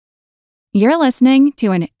You're listening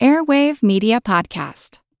to an Airwave Media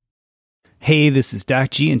Podcast. Hey, this is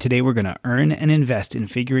Doc G, and today we're going to earn and invest in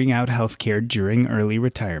figuring out healthcare during early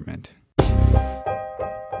retirement.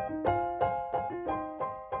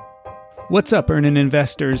 What's up, earning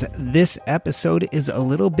investors? This episode is a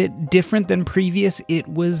little bit different than previous. It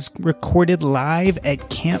was recorded live at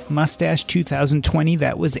Camp Mustache 2020.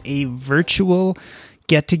 That was a virtual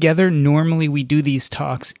get-together. Normally we do these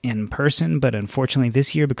talks in person, but unfortunately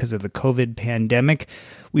this year, because of the COVID pandemic,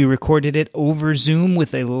 we recorded it over Zoom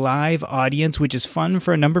with a live audience, which is fun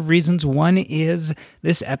for a number of reasons. One is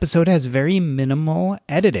this episode has very minimal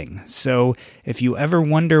editing. So if you ever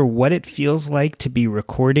wonder what it feels like to be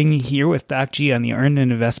recording here with Doc G on the Earn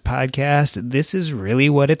and Invest podcast, this is really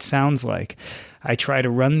what it sounds like. I try to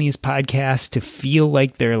run these podcasts to feel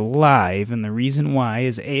like they're live, and the reason why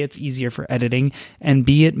is A, it's easier for editing, and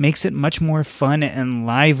B, it makes it much more fun and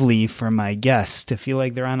lively for my guests to feel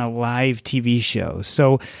like they're on a live TV show.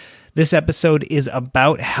 So this episode is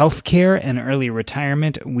about healthcare and early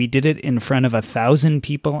retirement. We did it in front of 1,000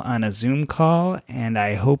 people on a Zoom call, and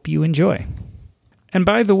I hope you enjoy. And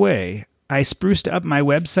by the way, I spruced up my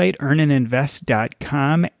website,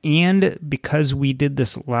 earnandinvest.com, and because we did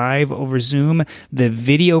this live over Zoom, the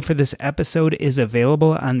video for this episode is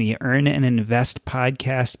available on the Earn and Invest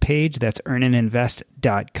podcast page. That's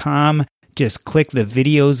earnandinvest.com. Just click the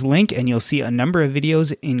videos link, and you'll see a number of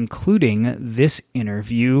videos, including this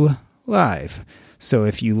interview live. So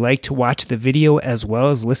if you like to watch the video as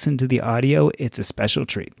well as listen to the audio, it's a special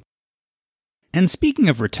treat. And speaking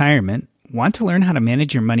of retirement, want to learn how to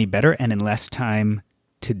manage your money better and in less time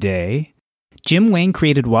today? Jim Wayne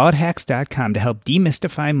created WalletHacks.com to help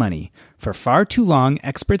demystify money. For far too long,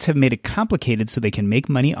 experts have made it complicated so they can make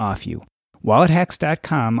money off you.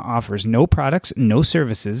 WalletHacks.com offers no products, no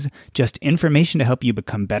services, just information to help you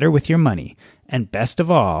become better with your money. And best of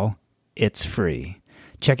all, it's free.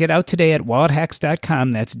 Check it out today at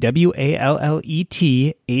WalletHacks.com. That's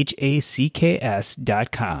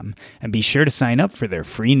WalletHacks.com. And be sure to sign up for their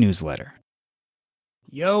free newsletter.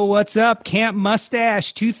 Yo, what's up? Camp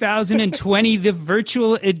Mustache 2020, the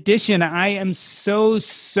virtual edition. I am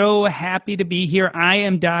so happy to be here. I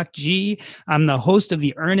am Doc G. I'm the host of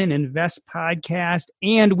the Earn and Invest podcast,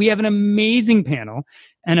 and we have an amazing panel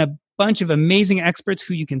and a bunch of amazing experts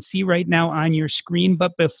who you can see right now on your screen.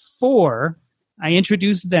 But before I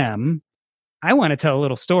introduce them, I want to tell a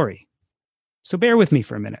little story. So bear with me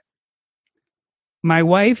for a minute. My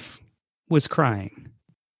wife was crying.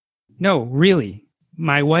 No, really.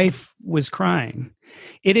 My wife was crying.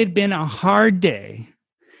 It had been a hard day,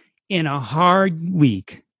 in a hard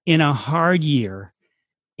week, in a hard year,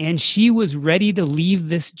 and she was ready to leave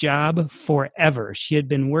this job forever. She had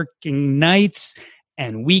been working nights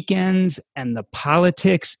and weekends, and the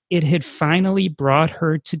politics, it had finally brought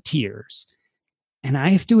her to tears. And I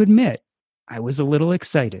have to admit, I was a little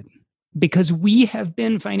excited. Because we have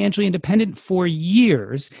been financially independent for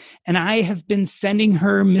years, and I have been sending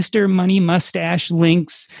her Mr. Money Mustache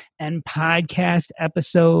links and podcast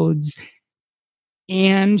episodes,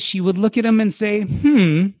 and she would look at them and say,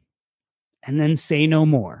 and then say no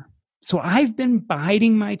more. So I've been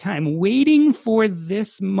biding my time, waiting for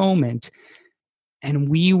this moment, and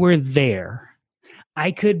we were there.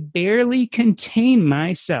 I could barely contain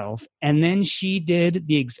myself, and then she did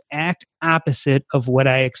the exact opposite of what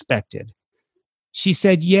I expected. She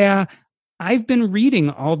said, yeah, I've been reading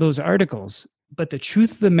all those articles, but the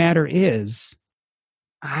truth of the matter is,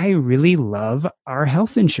 I really love our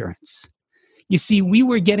health insurance. You see, we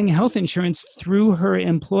were getting health insurance through her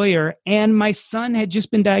employer, and my son had just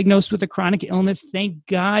been diagnosed with a chronic illness. Thank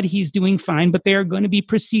God he's doing fine, but there are going to be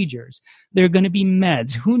procedures. There are going to be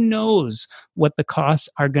meds. Who knows what the costs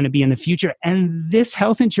are going to be in the future? And this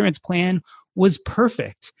health insurance plan was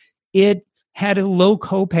perfect. It had a low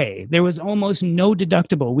copay. There was almost no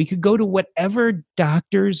deductible. We could go to whatever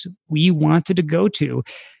doctors we wanted to go to.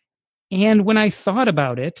 And when I thought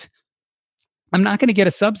about it, I'm not going to get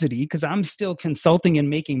a subsidy because I'm still consulting and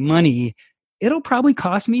making money. It'll probably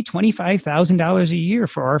cost me $25,000 a year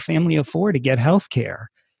for our family of four to get health care.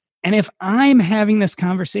 And if I'm having this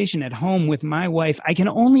conversation at home with my wife, I can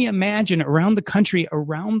only imagine around the country,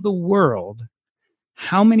 around the world,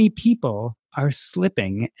 how many people are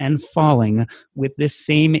slipping and falling with this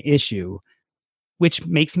same issue, which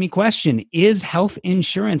makes me question, is health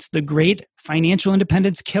insurance the great financial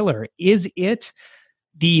independence killer? Is it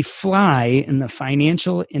the fly in the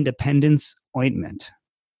financial independence ointment?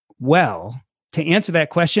 Well, to answer that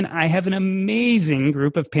question, I have an amazing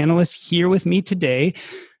group of panelists here with me today.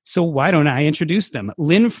 So why don't I introduce them?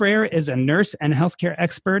 Lynn Frair is a nurse and healthcare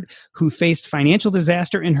expert who faced financial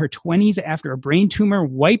disaster in her 20s after a brain tumor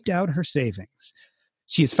wiped out her savings.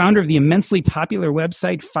 She is founder of the immensely popular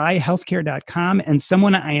website FiHealthcare.com and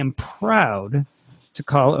someone I am proud to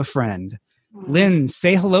call a friend. Lynn,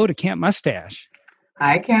 say hello to Camp Mustache.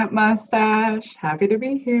 Hi, Camp Mustache. Happy to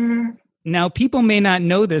be here. Now, people may not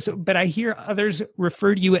know this, but I hear others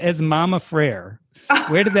refer to you as Mama Frair.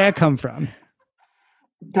 Where did that come from?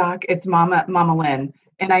 Doc, it's Mama Lynn.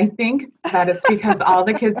 And I think that it's because all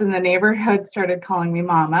the kids in the neighborhood started calling me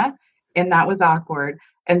Mama, and that was awkward.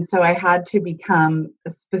 And so I had to become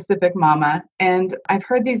a specific Mama. And I've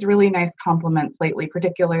heard these really nice compliments lately,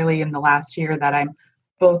 particularly in the last year, that I'm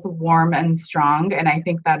both warm and strong. And I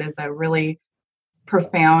think that is a really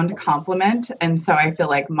profound compliment. And so I feel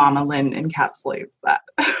like Mama Lynn encapsulates that.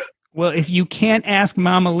 Well, if you can't ask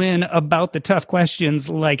Mama Lynn about the tough questions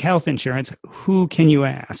like health insurance, who can you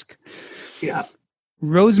ask? Yeah.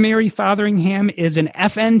 Rosemary Fotheringham is an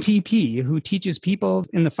FNTP who teaches people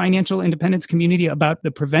in the financial independence community about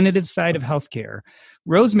the preventative side of healthcare.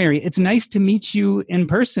 Rosemary, it's nice to meet you in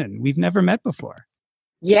person. We've never met before.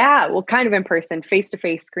 Yeah, well, kind of in person,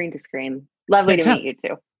 face-to-face, screen-to-screen. Lovely to meet you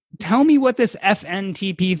too. Tell me what this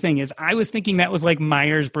FNTP thing is. I was thinking that was like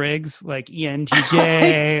Myers-Briggs, like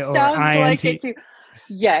ENTJ or INT. Like it too.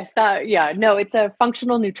 Yes. No, it's a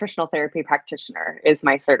functional nutritional therapy practitioner is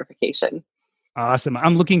my certification. Awesome.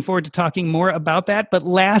 I'm looking forward to talking more about that. But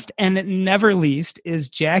last and never least is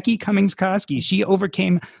Jackie Cummings Koski. She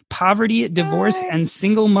overcame poverty, divorce, and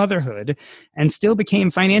single motherhood and still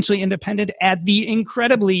became financially independent at the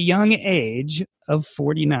incredibly young age of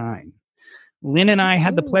 49. Lynn and I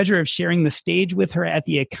had the pleasure of sharing the stage with her at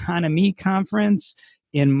the Economy Conference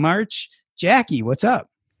in March. Jackie, what's up?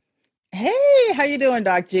 Hey, how you doing,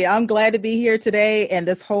 Doc G? I'm glad to be here today. And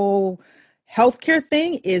this whole healthcare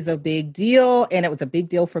thing is a big deal. And it was a big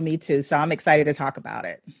deal for me too. So I'm excited to talk about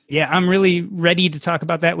it. Yeah, I'm really ready to talk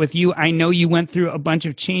about that with you. I know you went through a bunch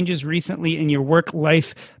of changes recently in your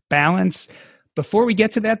work-life balance. Before we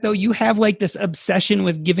get to that, though, you have like this obsession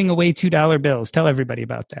with giving away $2 bills. Tell everybody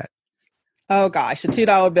about that. Oh gosh, the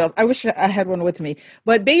 $2 bills. I wish I had one with me.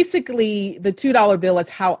 But basically, the $2 bill is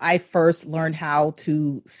how I first learned how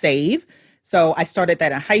to save. So I started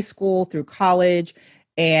that in high school, through college,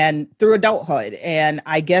 and through adulthood. And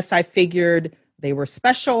I guess I figured they were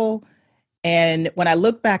special. And when I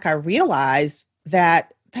look back, I realized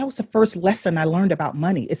that that was the first lesson I learned about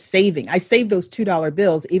money, is saving. I saved those $2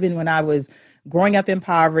 bills even when I was growing up in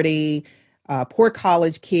poverty, poor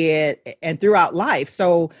college kid, and throughout life.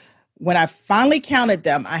 So when I finally counted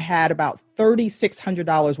them, I had about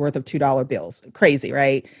 $3,600 worth of $2 bills. Crazy,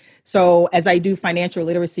 right? So as I do financial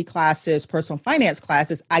literacy classes, personal finance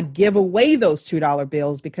classes, I give away those $2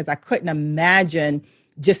 bills because I couldn't imagine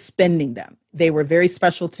just spending them. They were very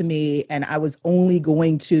special to me, and I was only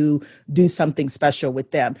going to do something special with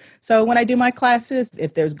them. So when I do my classes,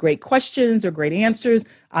 if there's great questions or great answers,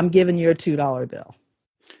 I'm giving you a $2 bill.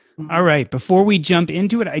 All right. Before we jump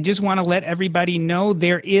into it, I just want to let everybody know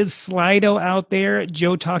there is Slido out there.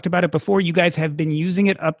 Joe talked about it before. You guys have been using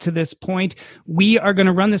it up to this point. We are going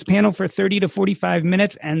to run this panel for 30 to 45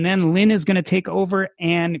 minutes, and then Lynn is going to take over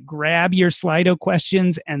and grab your Slido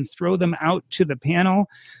questions and throw them out to the panel.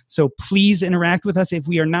 So please interact with us. If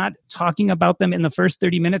we are not talking about them in the first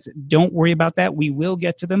 30 minutes, don't worry about that. We will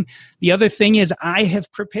get to them. The other thing is I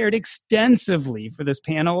have prepared extensively for this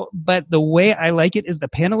panel, but the way I like it is the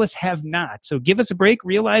panelists have not. So give us a break.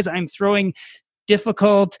 Realize I'm throwing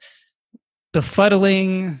difficult,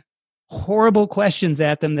 befuddling, horrible questions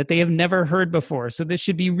at them that they have never heard before. So this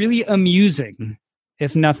should be really amusing,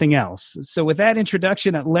 if nothing else. So with that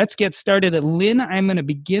introduction, let's get started. Lynn, I'm going to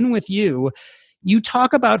begin with you. You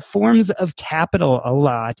talk about forms of capital a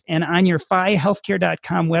lot, and on your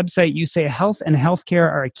FiHealthcare.com website, you say health and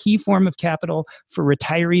healthcare are a key form of capital for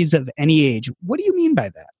retirees of any age. What do you mean by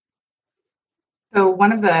that? So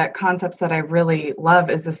one of the concepts that I really love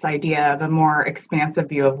is this idea of a more expansive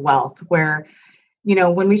view of wealth, where, you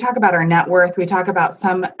know, when we talk about our net worth, we talk about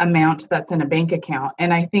some amount that's in a bank account.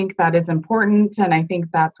 And I think that is important. And I think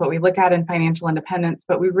that's what we look at in financial independence.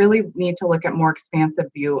 But we really need to look at more expansive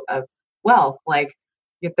view of wealth, like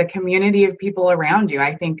the community of people around you.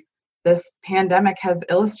 I think this pandemic has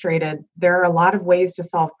illustrated there are a lot of ways to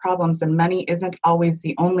solve problems, and money isn't always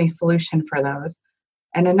the only solution for those.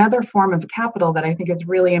 And another form of capital that I think is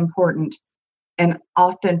really important and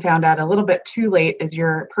often found out a little bit too late is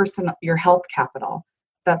your health capital.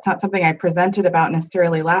 That's not something I presented about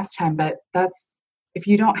necessarily last time, but that's, if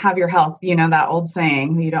you don't have your health, you know, that old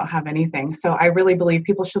saying, you don't have anything. So I really believe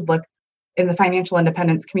people should look in the financial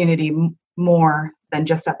independence community more than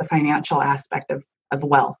just at the financial aspect of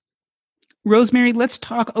wealth. Rosemary, let's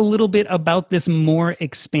talk a little bit about this more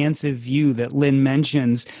expansive view that Lynn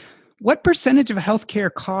mentions. What percentage of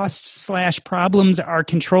healthcare costs / problems are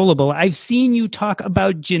controllable? I've seen you talk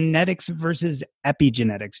about genetics versus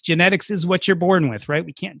epigenetics. Genetics is what you're born with, right?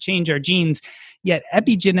 We can't change our genes. Yet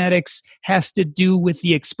epigenetics has to do with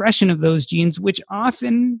the expression of those genes, which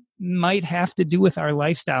often might have to do with our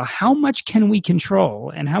lifestyle. How much can we control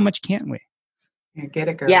and how much can't we? Get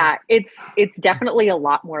it, girl. Yeah, it's definitely a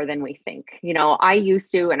lot more than we think. I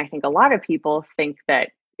used to, and I think a lot of people think that,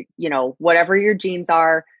 whatever your genes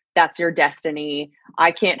are, that's your destiny.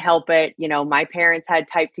 I can't help it. My parents had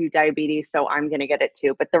type 2 diabetes, so I'm going to get it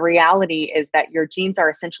too. But the reality is that your genes are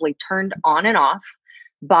essentially turned on and off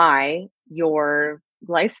by your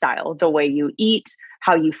lifestyle, the way you eat,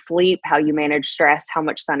 how you sleep, how you manage stress, how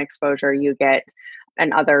much sun exposure you get,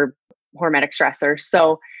 and other hormetic stressors.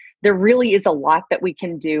 So there really is a lot that we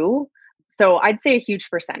can do. So I'd say a huge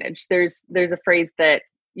percentage. There's a phrase that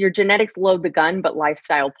your genetics load the gun, but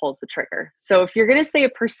lifestyle pulls the trigger. So if you're going to say a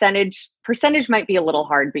percentage might be a little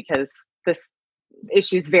hard because this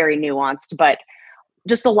issue is very nuanced, but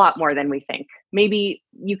just a lot more than we think. Maybe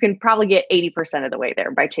you can probably get 80% of the way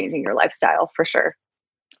there by changing your lifestyle for sure.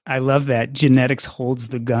 I love that. Genetics holds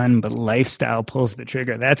the gun, but lifestyle pulls the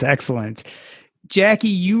trigger. That's excellent. Jackie,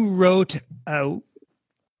 you wrote an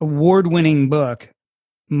award-winning book,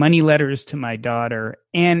 Money Letters to My Daughter.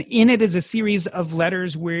 And in it is a series of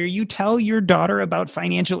letters where you tell your daughter about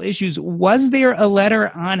financial issues. Was there a letter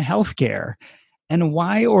on healthcare? And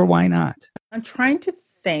why or why not? I'm trying to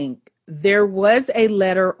think. There was a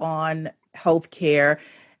letter on healthcare,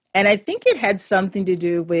 and I think it had something to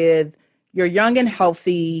do with you're young and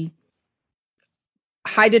healthy.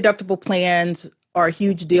 High deductible plans are a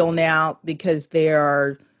huge deal now because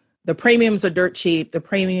the premiums are dirt cheap. The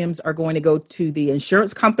premiums are going to go to the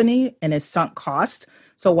insurance company and it's sunk cost.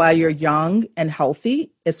 So while you're young and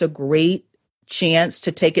healthy, it's a great chance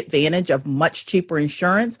to take advantage of much cheaper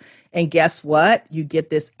insurance. And guess what? You get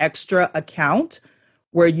this extra account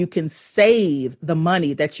where you can save the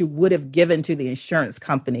money that you would have given to the insurance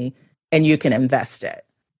company and you can invest it.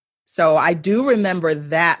 So I do remember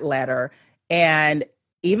that letter. And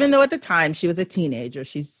even though at the time she was a teenager,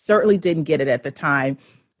 she certainly didn't get it at the time.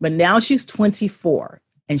 But now she's 24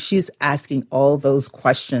 and she's asking all those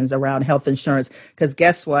questions around health insurance because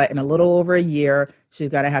guess what? In a little over a year, she's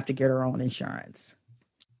going to have to get her own insurance.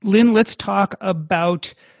 Lynn, let's talk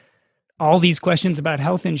about all these questions about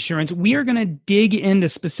health insurance. We are going to dig into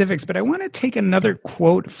specifics, but I want to take another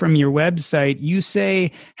quote from your website. You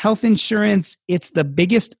say, health insurance, it's the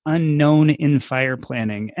biggest unknown in fire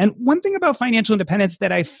planning. And one thing about financial independence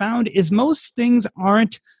that I found is most things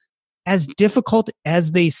aren't as difficult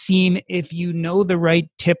as they seem if you know the right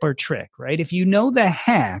tip or trick, right? If you know the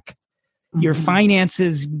hack, your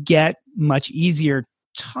finances get much easier.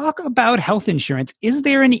 Talk about health insurance. Is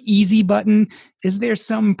there an easy button? Is there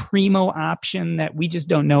some primo option that we just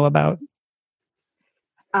don't know about?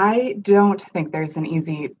 I don't think there's an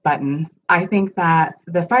easy button. I think that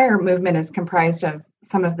the FIRE movement is comprised of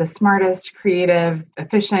some of the smartest, creative,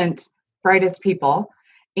 efficient, brightest people.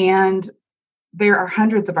 And there are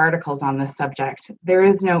hundreds of articles on this subject. There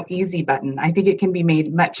is no easy button. I think it can be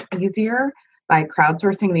made much easier by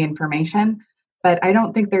crowdsourcing the information, but I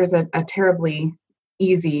don't think there's a terribly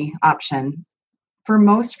easy option. For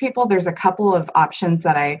most people, there's a couple of options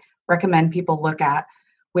that I recommend people look at,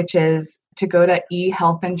 which is to go to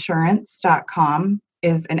ehealthinsurance.com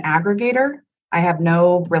is an aggregator. I have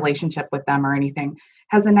no relationship with them or anything.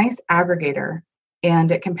 Has a nice aggregator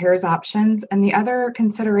and it compares options. And the other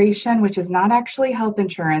consideration, which is not actually health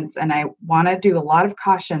insurance, and I want to do a lot of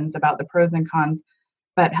cautions about the pros and cons,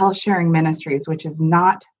 but Health Sharing Ministries, which is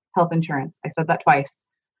not health insurance. I said that twice.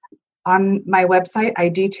 On my website, I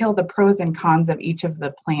detail the pros and cons of each of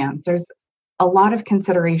the plans. There's a lot of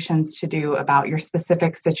considerations to do about your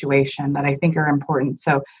specific situation that I think are important.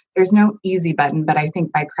 So there's no easy button, but I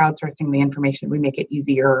think by crowdsourcing the information, we make it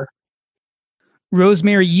easier.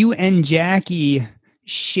 Rosemary, you and Jackie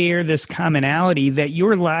share this commonality that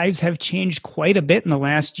your lives have changed quite a bit in the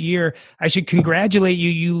last year. I should congratulate you.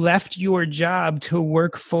 You left your job to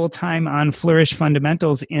work full-time on Flourish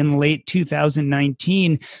Fundamentals in late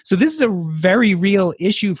 2019. So this is a very real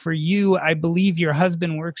issue for you. I believe your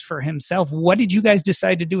husband works for himself. What did you guys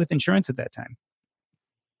decide to do with insurance at that time?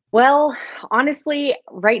 Well, honestly,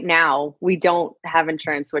 right now, we don't have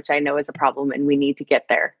insurance, which I know is a problem and we need to get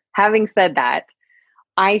there. Having said that,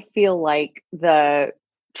 I feel like the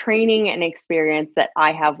training and experience that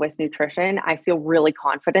I have with nutrition, I feel really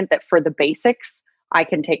confident that for the basics, I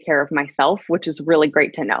can take care of myself, which is really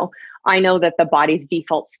great to know. I know that the body's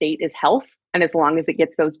default state is health. And as long as it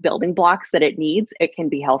gets those building blocks that it needs, it can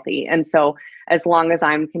be healthy. And so as long as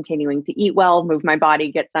I'm continuing to eat well, move my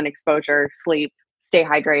body, get sun exposure, sleep, stay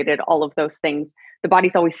hydrated, all of those things, the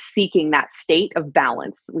body's always seeking that state of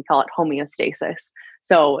balance. We call it homeostasis.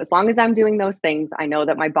 So as long as I'm doing those things, I know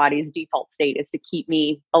that my body's default state is to keep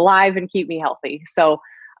me alive and keep me healthy. So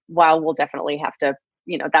while we'll definitely have to,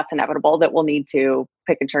 that's inevitable that we'll need to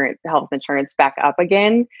pick health insurance back up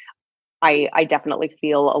again, I definitely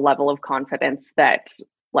feel a level of confidence that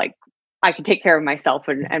like I can take care of myself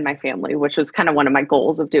and my family, which was kind of one of my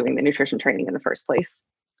goals of doing the nutrition training in the first place.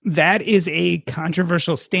 That is a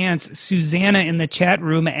controversial stance. Susanna in the chat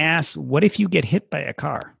room asks, what if you get hit by a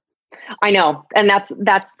car? I know. And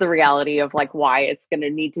that's the reality of like why it's going to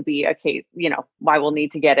need to be a case, why we'll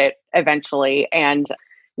need to get it eventually. And,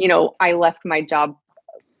 I left my job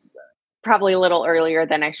probably a little earlier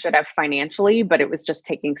than I should have financially, but it was just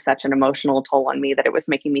taking such an emotional toll on me that it was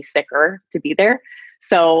making me sicker to be there.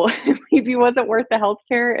 So maybe it wasn't worth the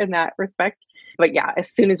healthcare in that respect. But yeah,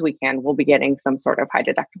 as soon as we can, we'll be getting some sort of high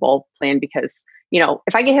deductible plan because,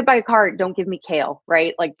 if I get hit by a car, don't give me kale,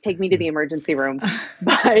 right? Like take me to the emergency room.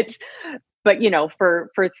 But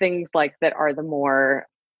for things like that are the more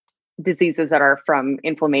diseases that are from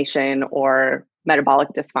inflammation or metabolic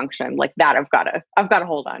dysfunction, like that, I've got to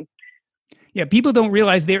hold on. Yeah, people don't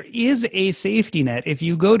realize there is a safety net. If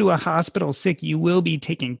you go to a hospital sick, you will be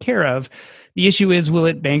taken care of. The issue is, will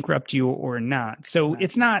it bankrupt you or not? So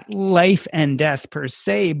it's not life and death per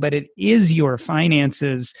se, but it is your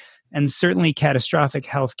finances, and certainly catastrophic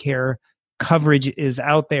healthcare coverage is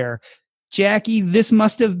out there. Jackie, this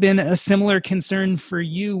must have been a similar concern for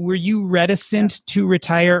you. Were you reticent to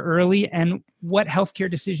retire early? And what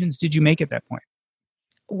healthcare decisions did you make at that point?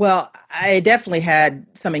 Well, I definitely had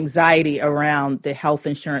some anxiety around the health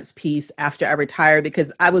insurance piece after I retired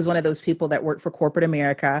because I was one of those people that worked for corporate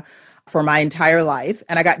America for my entire life.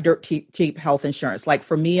 And I got dirt cheap health insurance. Like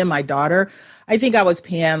for me and my daughter, I think I was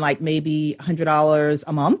paying like maybe $100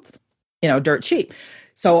 a month, dirt cheap.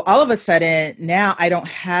 So all of a sudden now I don't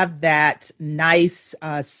have that nice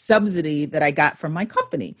subsidy that I got from my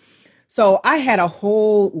company. So I had a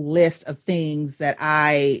whole list of things that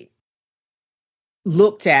I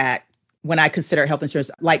looked at when I consider health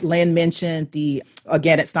insurance. Like Lynn mentioned,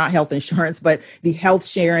 again, it's not health insurance, but the health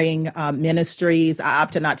sharing ministries, I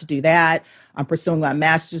opted not to do that. I'm pursuing my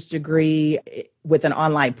master's degree with an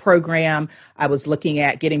online program. I was looking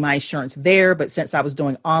at getting my insurance there, but since I was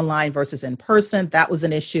doing online versus in person, that was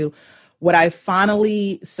an issue. What I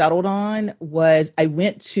finally settled on was I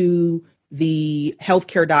went to the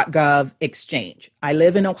healthcare.gov exchange. I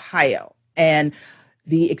live in Ohio, and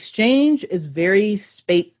the exchange is very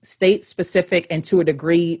state specific and to a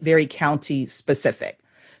degree, very county specific.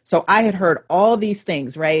 So I had heard all these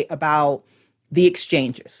things, right, about the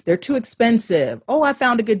exchanges. They're too expensive. Oh, I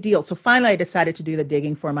found a good deal. So finally, I decided to do the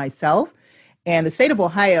digging for myself. And the state of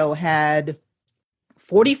Ohio had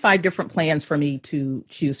 45 different plans for me to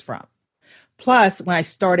choose from. Plus, when I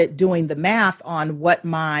started doing the math on what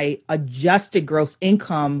my adjusted gross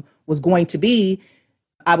income was going to be,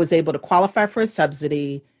 I was able to qualify for a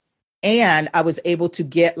subsidy, and I was able to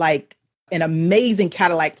get like an amazing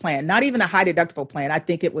Cadillac plan, not even a high deductible plan. I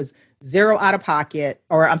think it was zero out of pocket,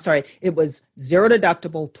 it was zero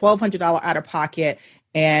deductible, $1,200 out of pocket.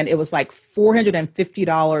 And it was like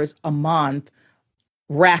 $450 a month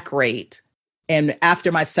rack rate. And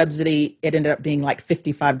after my subsidy, it ended up being like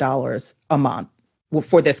 $55 a month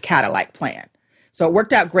for this Cadillac plan. So it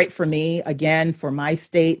worked out great for me, again, for my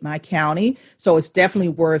state, my county. So it's definitely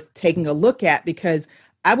worth taking a look at because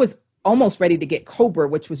I was almost ready to get COBRA,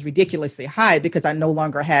 which was ridiculously high because I no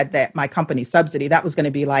longer had my company subsidy. That was going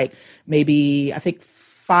to be like maybe, I think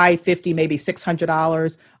 $550, maybe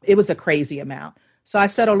 $600. It was a crazy amount. So I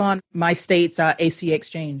settled on my state's ACA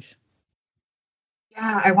exchange.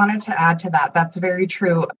 Yeah, I wanted to add to that. That's very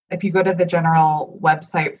true. If you go to the general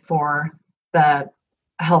website for the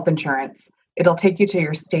health insurance, it'll take you to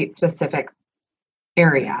your state-specific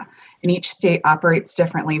area. And each state operates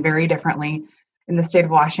differently, very differently. In the state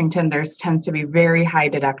of Washington, tends to be very high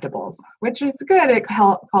deductibles, which is good. It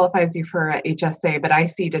qualifies you for a HSA, but I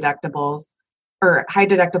see deductibles or high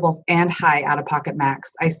deductibles and high out-of-pocket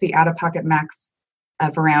max. I see out-of-pocket max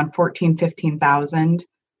of around $14,000, $15,000,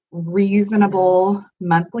 reasonable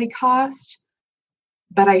monthly cost.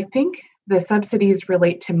 But I think the subsidies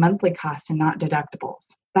relate to monthly cost and not deductibles.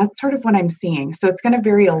 That's sort of what I'm seeing. So it's going to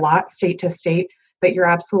vary a lot state to state, but you're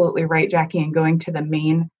absolutely right, Jackie, in going to the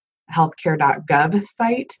main healthcare.gov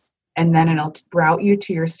site, and then it'll route you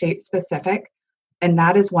to your state specific. And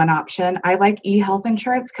that is one option. I like e-health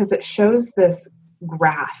insurance because it shows this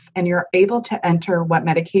graph and you're able to enter what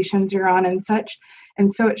medications you're on and such.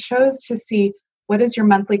 And so it shows to see what is your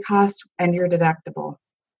monthly cost and your deductible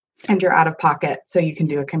and your out of pocket. So you can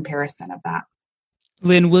do a comparison of that.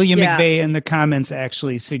 Lynn, William McVeigh in the comments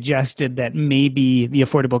actually suggested that maybe the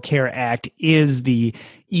Affordable Care Act is the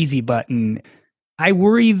easy button. I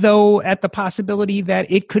worry, though, at the possibility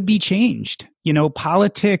that it could be changed. You know,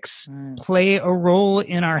 politics play a role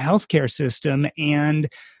in our healthcare system,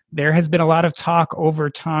 and there has been a lot of talk over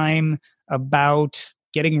time about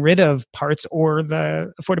getting rid of parts or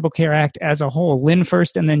the Affordable Care Act as a whole. Lynn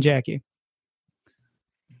first, and then Jackie.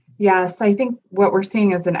 Yes, I think what we're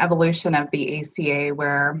seeing is an evolution of the ACA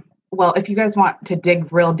where, well, if you guys want to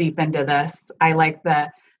dig real deep into this, I like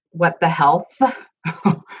the What the Health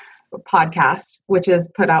podcast, which is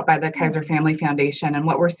put out by the Kaiser Family Foundation. And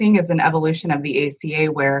what we're seeing is an evolution of the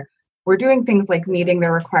ACA where we're doing things like meeting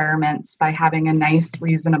the requirements by having a nice,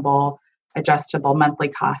 reasonable, adjustable monthly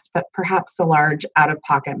cost, but perhaps a large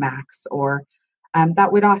out-of-pocket max, or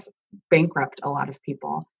that would also bankrupt a lot of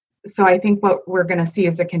people. So I think what we're going to see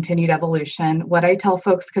is a continued evolution. What I tell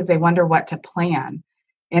folks, because they wonder what to plan,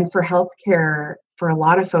 and for healthcare, for a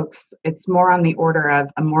lot of folks, it's more on the order of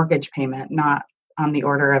a mortgage payment, not on the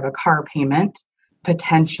order of a car payment,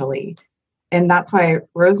 potentially. And that's why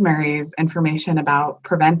Rosemary's information about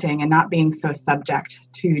preventing and not being so subject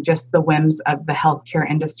to just the whims of the healthcare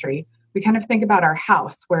industry. We kind of think about our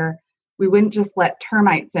house where we wouldn't just let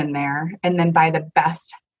termites in there and then buy the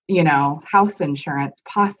best house insurance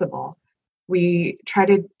possible. We try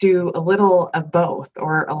to do a little of both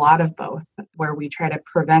or a lot of both, where we try to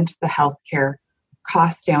prevent the healthcare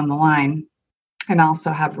costs down the line and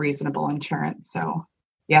also have reasonable insurance. So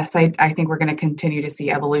yes, I think we're going to continue to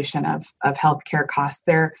see evolution of healthcare costs.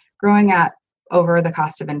 They're growing at over the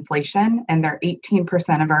cost of inflation, and they're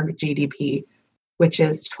 18% of our GDP, which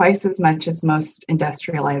is twice as much as most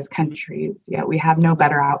industrialized countries. Yet we have no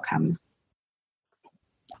better outcomes.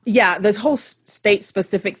 Yeah, this whole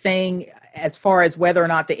state-specific thing as far as whether or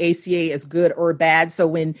not the ACA is good or bad. So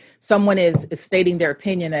when someone is stating their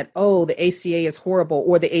opinion that, oh, the ACA is horrible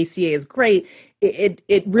or the ACA is great,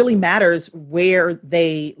 it really matters where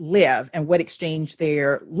they live and what exchange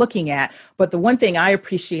they're looking at. But the one thing I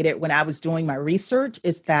appreciated when I was doing my research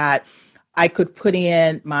is that I could put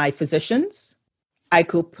in my physicians, I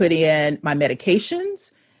could put in my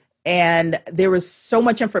medications, and there was so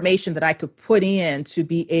much information that I could put in to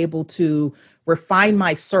be able to refine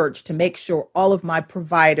my search to make sure all of my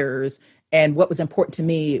providers and what was important to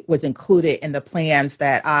me was included in the plans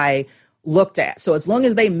that I looked at. So as long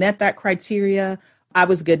as they met that criteria, I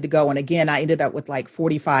was good to go. And again, I ended up with like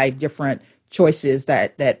 45 different choices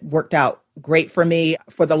that worked out great for me.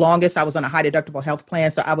 For the longest, I was on a high deductible health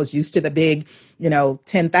plan. So I was used to the big,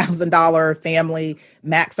 $10,000 family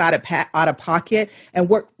max out of pocket. And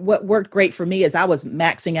what worked great for me is I was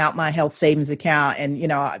maxing out my health savings account. And,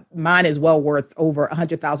 mine is well worth over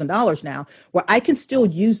 $100,000 now, where I can still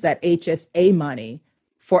use that HSA money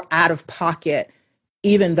for out of pocket,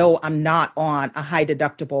 even though I'm not on a high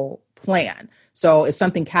deductible plan. So if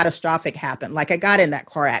something catastrophic happened, like I got in that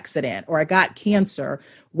car accident or I got cancer,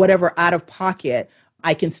 whatever out of pocket,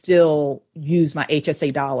 I can still use my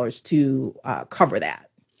HSA dollars to cover that.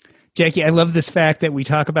 Jackie, I love this fact that we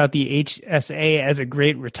talk about the HSA as a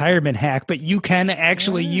great retirement hack, but you can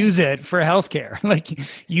actually use it for healthcare. Like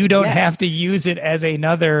you don't have to use it as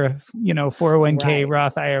another, 401k,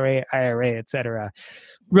 Roth IRA, et cetera.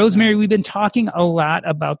 Rosemary, we've been talking a lot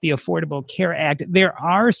about the Affordable Care Act. There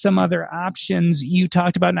are some other options. You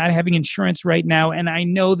talked about not having insurance right now, and I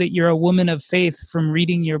know that you're a woman of faith from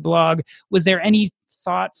reading your blog. Was there any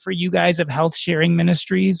thought for you guys of health sharing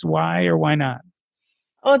ministries? Why or why not?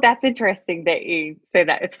 Oh, that's interesting that you say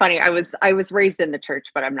that. It's funny. I was raised in the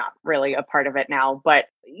church, but I'm not really a part of it now. But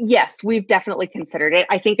yes, we've definitely considered it.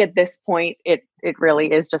 I think at this point, it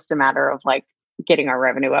really is just a matter of like getting our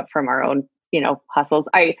revenue up from our own hustles.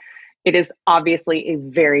 It is obviously a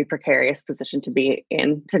very precarious position to be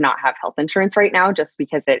in to not have health insurance right now, just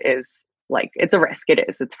because it is like, it's a risk.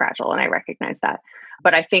 It's fragile. And I recognize that.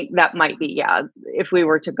 But I think that might be, if we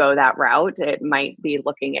were to go that route, it might be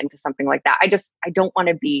looking into something like that. I don't want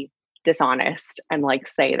to be dishonest and like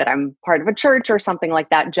say that I'm part of a church or something like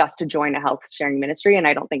that just to join a health sharing ministry. And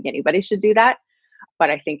I don't think anybody should do that. But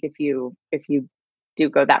I think if you do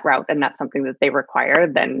go that route and that's something that they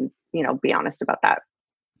require, then be honest about that.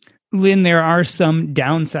 Lynn, there are some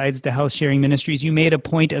downsides to health sharing ministries. You made a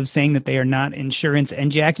point of saying that they are not insurance. And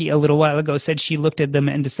Jackie, a little while ago, said she looked at them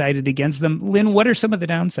and decided against them. Lynn, what are some of the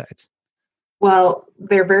downsides? Well,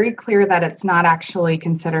 they're very clear that it's not actually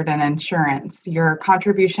considered an insurance. Your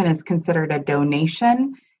contribution is considered a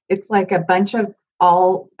donation. It's like a bunch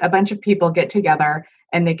of people get together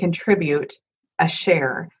and they contribute a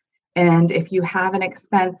share. And if you have an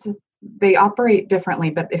expense, they operate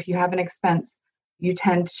differently, but if you have an expense, you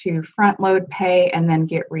tend to front load pay and then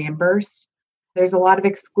get reimbursed. There's a lot of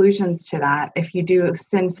exclusions to that. If you do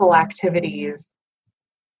sinful activities,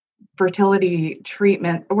 fertility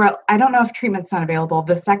treatment, well, I don't know if treatment's not available.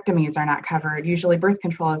 Vasectomies are not covered. Usually birth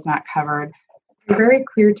control is not covered. They're very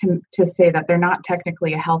clear to say that they're not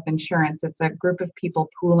technically a health insurance. It's a group of people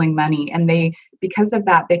pooling money. And because of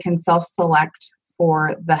that, they can self-select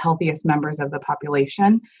for the healthiest members of the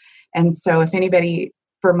population. And so if anybody,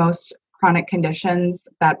 for most chronic conditions,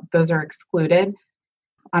 those are excluded.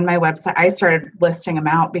 On my website, I started listing them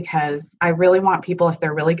out because I really want people, if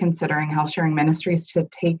they're really considering health sharing ministries, to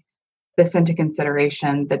take this into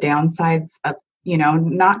consideration, the downsides of,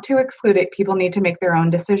 not to exclude it. People need to make their own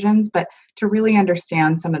decisions, but to really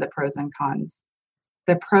understand some of the pros and cons.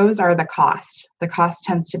 The pros are the cost. The cost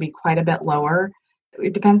tends to be quite a bit lower.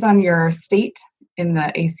 It depends on your state in the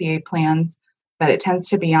ACA plans, but it tends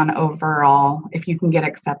to be on overall, if you can get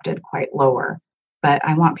accepted, quite lower. But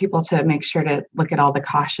I want people to make sure to look at all the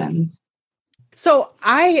cautions. So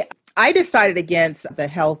I decided against the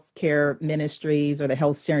healthcare ministries or the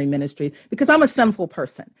health sharing ministries because I'm a sinful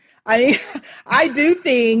person. I do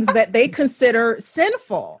things that they consider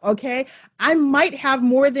sinful. Okay. I might have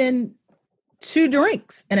more than 2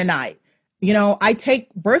 drinks in a night. I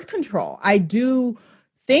take birth control. I do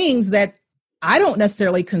things that I don't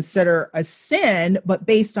necessarily consider a sin, but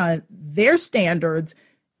based on their standards,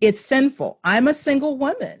 it's sinful. I'm a single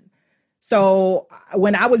woman. So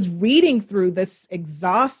when I was reading through this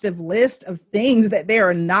exhaustive list of things that they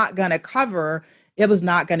are not going to cover, it was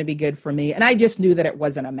not going to be good for me. And I just knew that it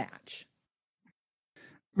wasn't a match.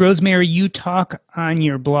 Rosemary, you talk on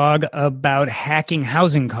your blog about hacking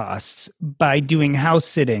housing costs by doing house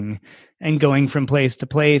sitting and going from place to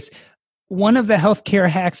place. One of the healthcare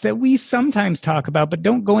hacks that we sometimes talk about, but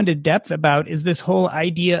don't go into depth about, is this whole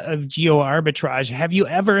idea of geo arbitrage. Have you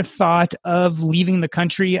ever thought of leaving the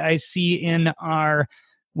country? I see in our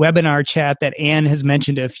webinar chat that Anne has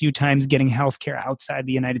mentioned a few times getting healthcare outside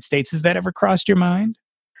the United States. Has that ever crossed your mind?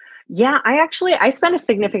 Yeah, I spent a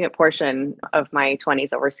significant portion of my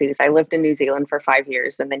 20s overseas. I lived in New Zealand for 5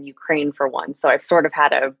 years and then Ukraine for 1. So I've sort of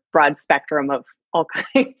had a broad spectrum of all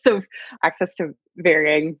kinds of access to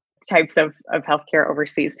varying types of healthcare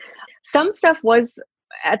overseas. Some stuff was,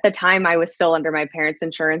 at the time, I was still under my parents'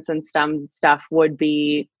 insurance, and some stuff would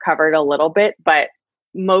be covered a little bit, but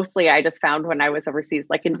mostly I just found when I was overseas,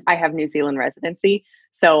 I have New Zealand residency.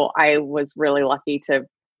 So I was really lucky to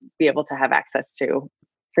be able to have access to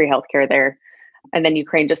free healthcare there. And then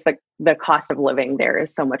Ukraine, just the cost of living there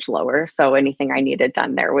is so much lower. So anything I needed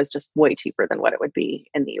done there was just way cheaper than what it would be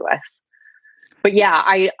in the US. But yeah,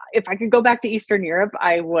 if I could go back to Eastern Europe,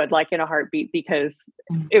 I would, in a heartbeat, because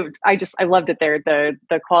I loved it there.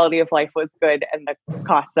 The quality of life was good, and the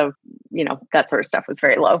cost of, that sort of stuff was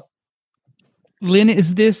very low. Lynn,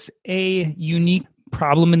 is this a unique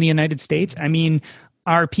problem in the United States? I mean,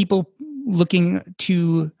 are people looking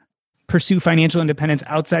to pursue financial independence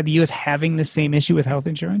outside the U.S. having the same issue with health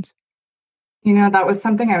insurance? That was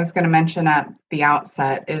something I was going to mention at the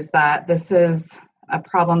outset, is that this is a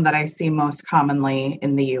problem that I see most commonly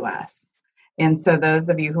in the U.S. And so those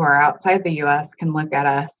of you who are outside the U.S. can look at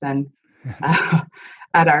us and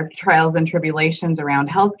at our trials and tribulations around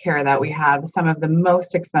healthcare, that we have some of the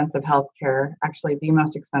most expensive healthcare, actually the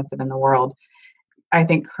most expensive in the world. I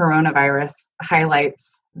think coronavirus highlights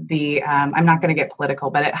I'm not going to get political,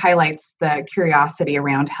 but it highlights the curiosity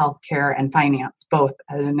around healthcare and finance, both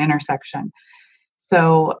at an intersection.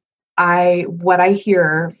 So what I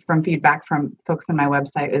hear from feedback from folks on my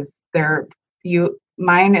website is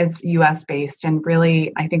mine is US based, and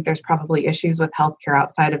really I think there's probably issues with healthcare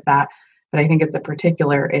outside of that, but I think it's a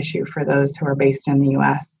particular issue for those who are based in the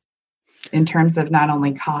US in terms of not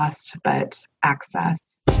only cost, but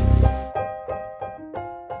access.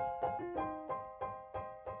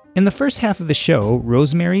 In the first half of the show,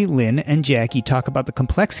 Rosemary, Lynn, and Jackie talk about the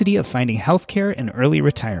complexity of finding healthcare in early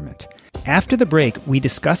retirement. After the break, we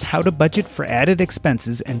discuss how to budget for added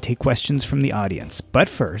expenses and take questions from the audience. But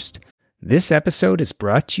first, this episode is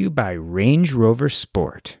brought to you by Range Rover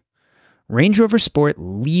Sport. Range Rover Sport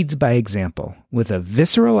leads by example. With a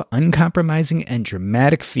visceral, uncompromising, and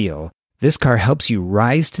dramatic feel, this car helps you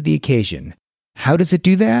rise to the occasion. How does it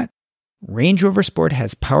do that? Range Rover Sport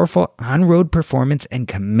has powerful on-road performance and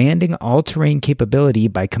commanding all-terrain capability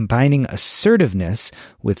by combining assertiveness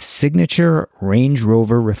with signature Range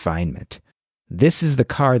Rover refinement. This is the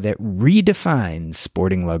car that redefines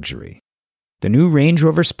sporting luxury. The new Range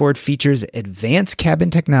Rover Sport features advanced cabin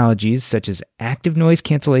technologies such as active noise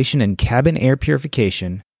cancellation and cabin air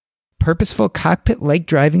purification, purposeful cockpit-like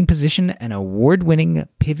driving position, and award-winning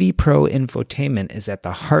Pivi Pro infotainment is at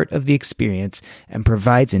the heart of the experience and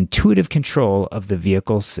provides intuitive control of the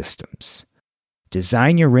vehicle systems.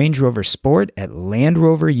 Design your Range Rover Sport at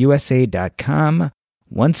LandRoverUSA.com.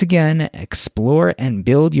 Once again, explore and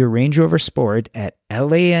build your Range Rover Sport at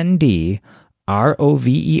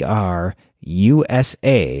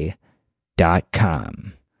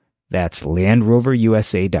LandRoverUSA.com. That's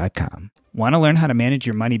LandRoverUSA.com. Want to learn how to manage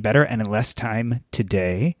your money better and in less time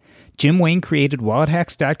today? Jim Wayne created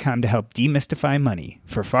WalletHacks.com to help demystify money.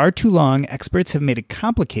 For far too long, experts have made it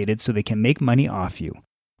complicated so they can make money off you.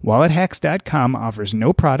 WalletHacks.com offers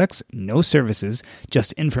no products, no services,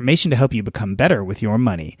 just information to help you become better with your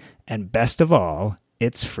money. And best of all,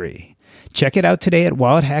 it's free. Check it out today at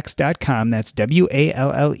WalletHacks.com. That's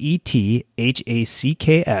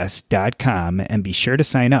WalletHacks.com. And be sure to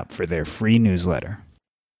sign up for their free newsletter.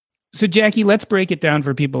 So, Jackie, let's break it down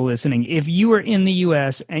for people listening. If you are in the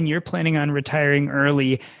U.S. and you're planning on retiring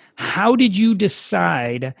early, how did you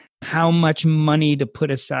decide how much money to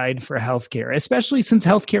put aside for healthcare, especially since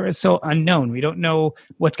healthcare is so unknown? We don't know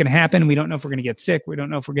what's going to happen. We don't know if we're going to get sick. We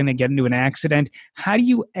don't know if we're going to get into an accident. How do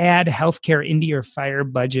you add healthcare into your FIRE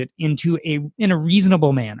budget in a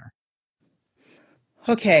reasonable manner?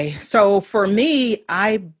 Okay, so for me,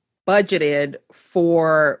 I budgeted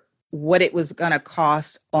for what it was going to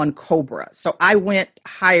cost on Cobra. So I went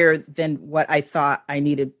higher than what I thought I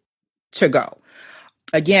needed to go.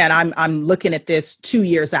 Again, I'm looking at this 2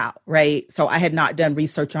 years out, right? So I had not done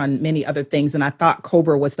research on many other things, and I thought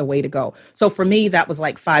Cobra was the way to go. So for me, that was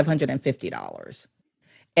like $550.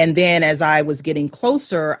 And then as I was getting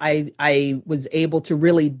closer, I was able to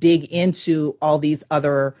really dig into all these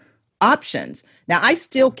other options. Now, I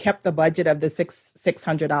still kept the budget of the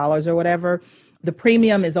 $600 or whatever. The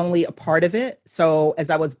premium is only a part of it. So as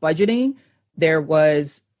I was budgeting, there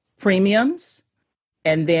was premiums,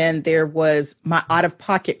 and then there was my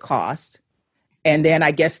out-of-pocket cost. And then I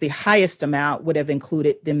guess the highest amount would have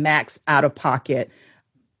included the max out-of-pocket.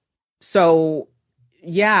 So,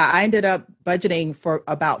 yeah, I ended up budgeting for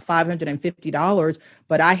about $550,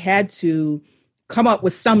 but I had to come up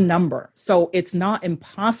with some number. So it's not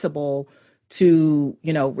impossible to,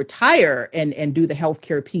 retire and do the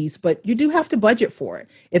healthcare piece, but you do have to budget for it.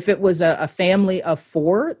 If it was a family of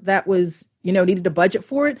four that was, needed to budget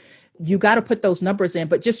for it, you got to put those numbers in.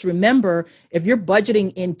 But just remember, if you're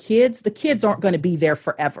budgeting in kids, the kids aren't going to be there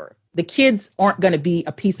forever. The kids aren't going to be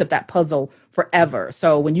a piece of that puzzle forever.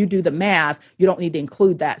 So when you do the math, you don't need to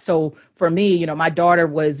include that. So for me, my daughter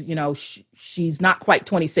was, she's not quite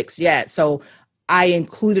 26 yet. So I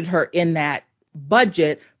included her in that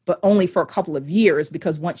budget, but only for a couple of years,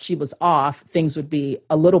 because once she was off, things would be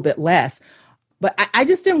a little bit less. But I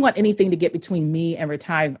just didn't want anything to get between me and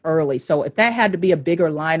retiring early. So if that had to be a bigger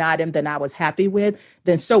line item than I was happy with,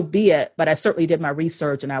 then so be it. But I certainly did my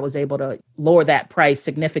research, and I was able to lower that price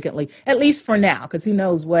significantly, at least for now, because who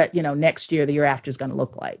knows what, next year, the year after is going to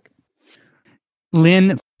look like.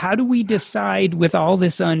 Lynn, how do we decide with all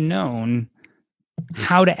this unknown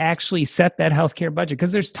how to actually set that healthcare budget?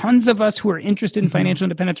 Because there's tons of us who are interested in financial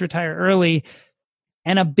independence, retire early.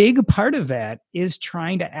 And a big part of that is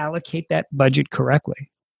trying to allocate that budget correctly.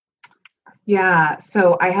 Yeah.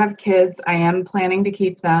 So I have kids. I am planning to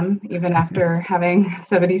keep them even after having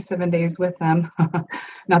 77 days with them.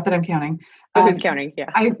 Not that I'm counting. Who's counting? Yeah.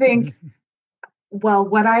 I think, well,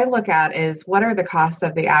 what I look at is what are the costs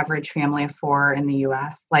of the average family of four in the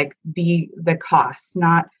US? Like the costs,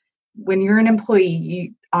 not when you're an employee,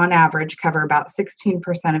 you, on average, cover about 16%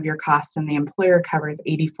 of your costs, and the employer covers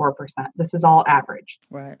 84%. This is all average.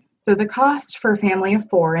 Right. So the cost for a family of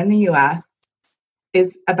four in the US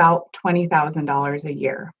is about $20,000 a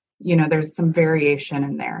year. There's some variation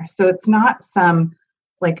in there. So it's not some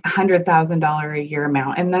like $100,000 a year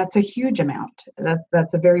amount. And that's a huge amount.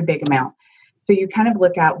 That's a very big amount. So you kind of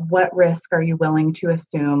look at what risk are you willing to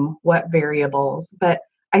assume, what variables. But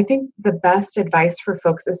I think the best advice for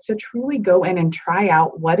folks is to truly go in and try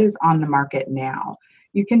out what is on the market now.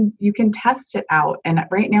 You can test it out. And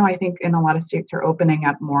right now, I think in a lot of states are opening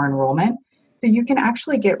up more enrollment. So you can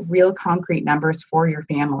actually get real concrete numbers for your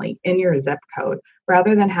family in your zip code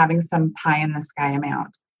rather than having some pie in the sky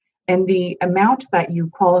amount. And the amount that you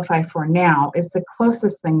qualify for now is the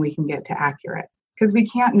closest thing we can get to accurate, because we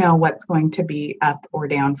can't know what's going to be up or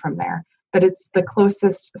down from there, but it's the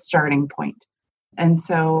closest starting point. And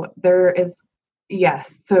so there is,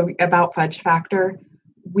 yes. So about fudge factor,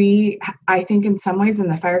 I think in some ways in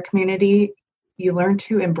the FIRE community, you learn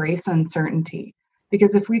to embrace uncertainty.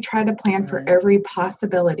 Because if we try to plan for every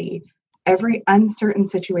possibility, every uncertain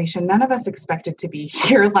situation, none of us expected to be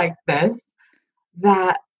here like this,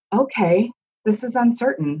 that, okay, this is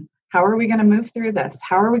uncertain. How are we going to move through this?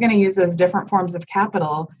 How are we going to use those different forms of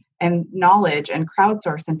capital and knowledge and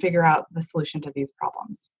crowdsource and figure out the solution to these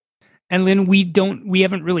problems? And Lynn, we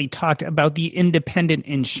haven't really talked about the independent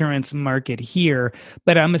insurance market here,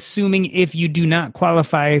 but I'm assuming if you do not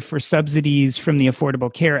qualify for subsidies from the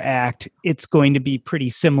Affordable Care Act, it's going to be pretty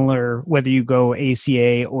similar whether you go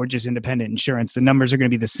ACA or just independent insurance. The numbers are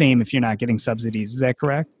going to be the same if you're not getting subsidies. Is that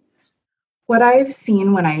correct? What I've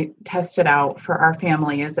seen when I test it out for our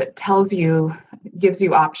family is it gives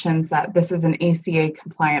you options that this is an ACA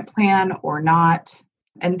compliant plan or not.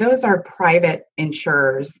 And those are private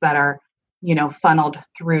insurers that are, funneled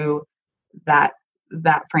through that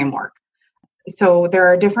framework. So there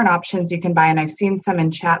are different options you can buy. And I've seen some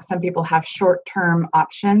in chat. Some people have short-term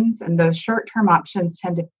options, and those short-term options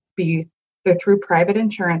tend to be, they're through private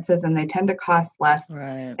insurances and they tend to cost less.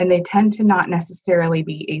 Right. And they tend to not necessarily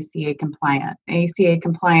be ACA compliant. ACA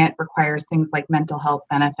compliant requires things like mental health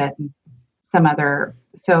benefit and some other,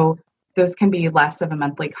 so those can be less of a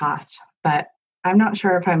monthly cost. But I'm not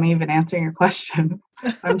sure if I'm even answering your question.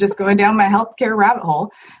 I'm just going down my healthcare rabbit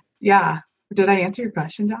hole. Yeah. Did I answer your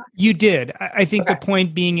question, Josh? You did. I think the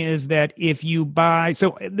point being is that if you buy,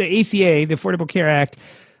 so the ACA, the Affordable Care Act,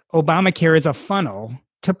 Obamacare is a funnel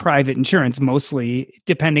to private insurance, mostly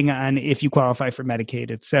depending on if you qualify for Medicaid,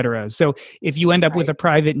 et cetera. So if you end up with a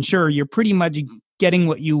private insurer, you're pretty much getting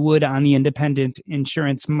what you would on the independent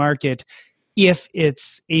insurance market if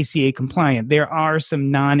it's ACA compliant. There are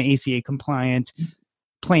some non-ACA compliant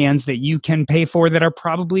plans that you can pay for that are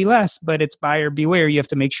probably less, but it's buyer beware. You have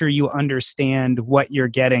to make sure you understand what you're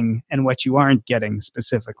getting and what you aren't getting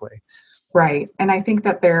specifically. Right. And I think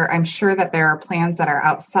that I'm sure that there are plans that are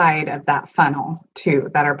outside of that funnel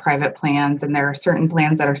too, that are private plans. And there are certain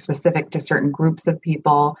plans that are specific to certain groups of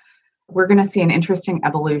people. We're going to see an interesting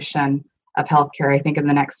evolution of healthcare, I think, in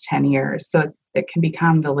the next 10 years. So it can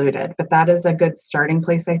become diluted, but that is a good starting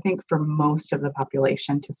place, I think, for most of the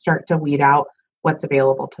population to start to weed out what's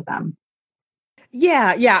available to them.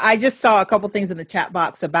 Yeah. I just saw a couple things in the chat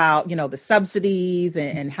box about, the subsidies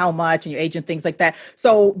and how much and your age and things like that.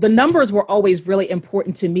 So the numbers were always really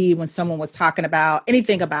important to me when someone was talking about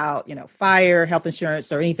anything about, fire, health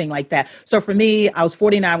insurance, or anything like that. So for me, I was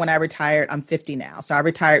 49 when I retired. I'm 50 now. So I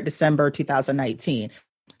retired December 2019.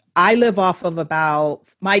 I live off of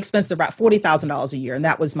my expenses are about $40,000 a year, and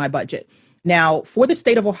that was my budget. Now, for the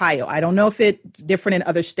state of Ohio, I don't know if it's different in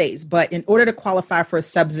other states, but in order to qualify for a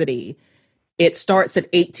subsidy, it starts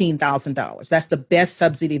at $18,000. That's the best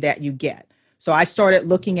subsidy that you get. So I started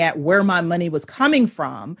looking at where my money was coming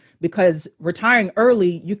from, because retiring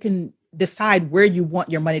early, you can decide where you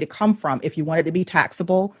want your money to come from, if you want it to be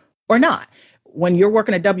taxable or not. When you're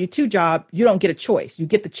working a W-2 job, you don't get a choice. You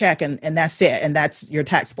get the check and that's it. And that's your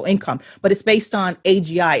taxable income. But it's based on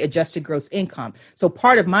AGI, adjusted gross income. So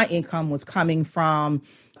part of my income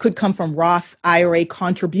could come from Roth IRA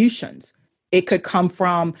contributions. It could come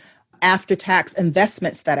from after-tax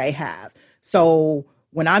investments that I have. So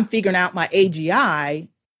when I'm figuring out my AGI,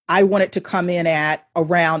 I want it to come in at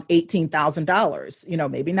around $18,000,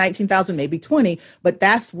 maybe $19,000, maybe $20,000, but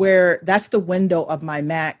that's the window of my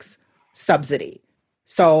max subsidy.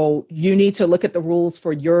 So you need to look at the rules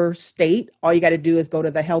for your state. All you got to do is go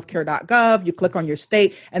to the healthcare.gov, you click on your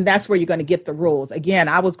state, and that's where you're going to get the rules. Again,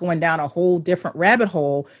 I was going down a whole different rabbit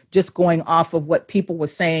hole, just going off of what people were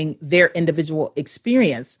saying their individual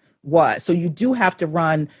experience was. So you do have to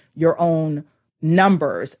run your own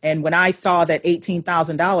numbers. And when I saw that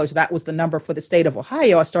 $18,000, that was the number for the state of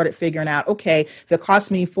Ohio, I started figuring out, okay, if it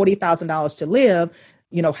costs me $40,000 to live,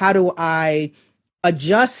 how do I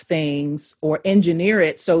adjust things or engineer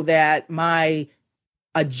it so that my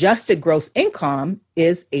adjusted gross income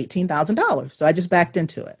is $18,000. So I just backed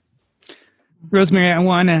into it. Rosemary, I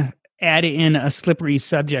want to add in a slippery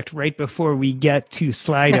subject right before we get to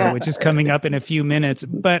Slido, which is coming up in a few minutes.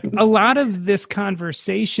 But a lot of this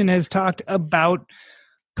conversation has talked about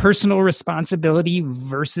personal responsibility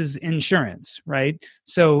versus insurance, right?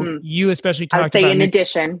 So you especially talked about... in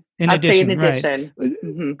addition. Right?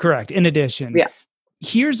 Mm-hmm. Correct. In addition. Yeah.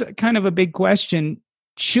 Here's kind of a big question.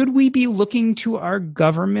 Should we be looking to our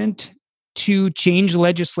government to change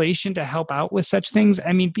legislation to help out with such things?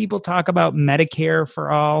 I mean, people talk about Medicare for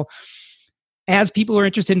all. As people are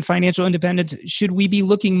interested in financial independence, should we be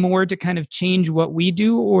looking more to kind of change what we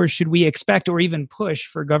do, or should we expect or even push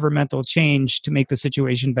for governmental change to make the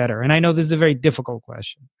situation better? And I know this is a very difficult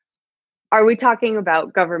question. Are we talking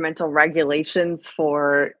about governmental regulations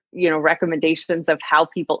for, recommendations of how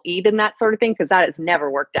people eat and that sort of thing? Because that has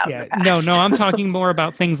never worked out in the past. No, I'm talking more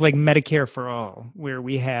about things like Medicare for All, where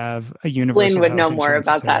we have a Lynn universal would health know more insurance,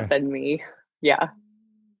 about that etc. than me. Yeah.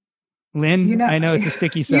 Lynn, I know it's a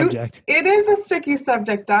sticky subject. It is a sticky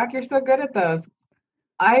subject, Doc. You're so good at those.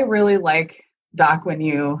 I really like, Doc, when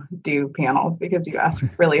you do panels because you ask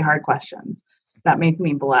really hard questions that make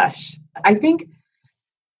me blush. I think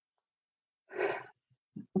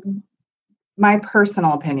my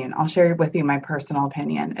personal opinion, I'll share with you my personal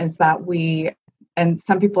opinion, is that and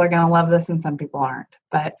some people are going to love this and some people aren't,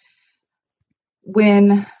 but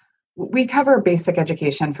when we cover basic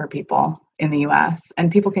education for people in the US,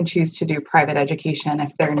 and people can choose to do private education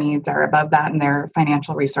if their needs are above that and their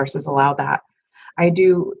financial resources allow that. I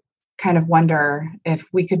do kind of wonder if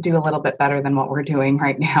we could do a little bit better than what we're doing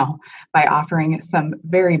right now by offering some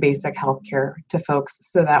very basic health care to folks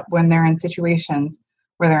so that when they're in situations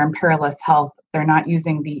where they're in perilous health, they're not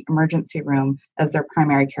using the emergency room as their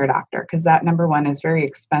primary care doctor, because that, number one, is very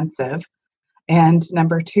expensive. And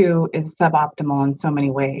number two is suboptimal in so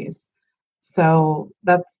many ways. So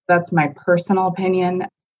that's my personal opinion.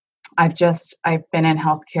 I've been in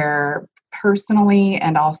healthcare personally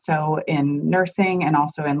and also in nursing and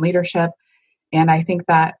also in leadership. And I think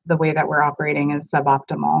that the way that we're operating is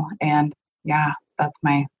suboptimal. And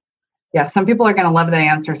some people are going to love that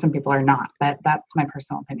answer. Some people are not, but that's my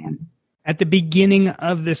personal opinion. At the beginning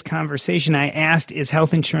of this conversation, I asked, is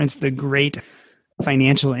health insurance the great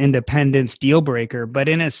financial independence deal breaker? But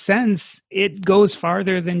in a sense, it goes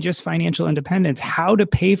farther than just financial independence. How to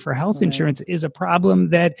pay for health insurance is a problem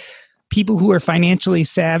that people who are financially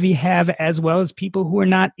savvy have, as well as people who are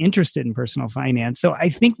not interested in personal finance. So I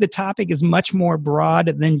think the topic is much more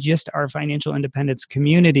broad than just our financial independence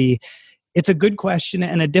community. It's a good question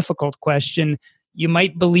and a difficult question. You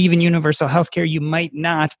might believe in universal healthcare, you might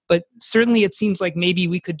not, but certainly it seems like maybe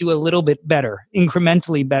we could do a little bit better,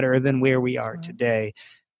 incrementally better than where we are today.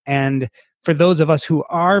 And for those of us who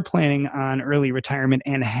are planning on early retirement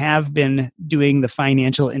and have been doing the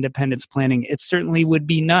financial independence planning, it certainly would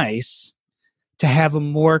be nice to have a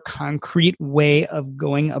more concrete way of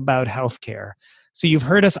going about healthcare. So you've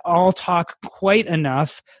heard us all talk quite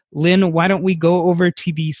enough. Lynn, why don't we go over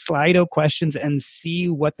to the Slido questions and see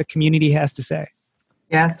what the community has to say?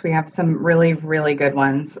 Yes, we have some really, really good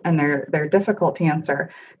ones, and they're difficult to answer.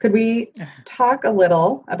 Could we talk a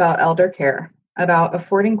little about elder care, about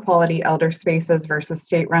affording quality elder spaces versus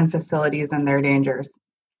state-run facilities and their dangers?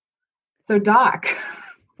 So, Doc,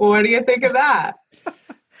 what do you think of that?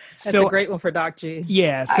 That's a great one for Doc G.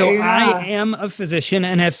 Yeah, so I am a physician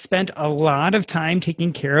and have spent a lot of time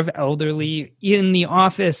taking care of elderly in the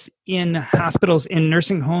office, in hospitals, in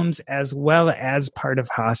nursing homes, as well as part of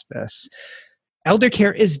hospice. Elder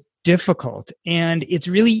care is difficult, and it's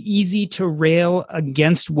really easy to rail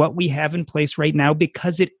against what we have in place right now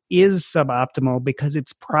because it is suboptimal, because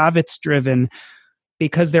it's profits-driven,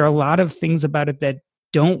 because there are a lot of things about it that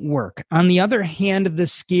don't work. On the other hand, the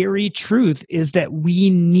scary truth is that we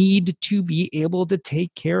need to be able to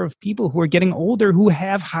take care of people who are getting older, who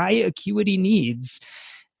have high acuity needs.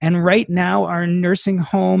 And right now, our nursing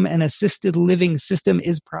home and assisted living system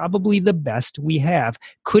is probably the best we have.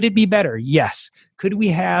 Could it be better? Yes. Could we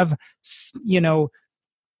have,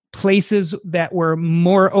 places that were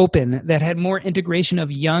more open, that had more integration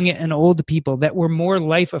of young and old people, that were more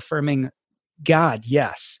life-affirming? God,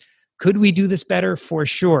 yes. Could we do this better? For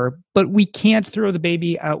sure. But we can't throw the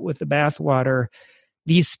baby out with the bathwater.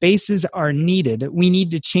 These spaces are needed. We need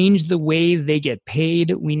to change the way they get paid.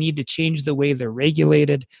 We need to change the way they're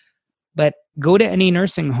regulated. But go to any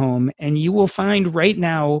nursing home and you will find right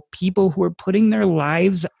now people who are putting their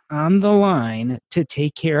lives on the line to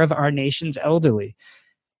take care of our nation's elderly.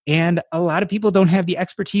 And a lot of people don't have the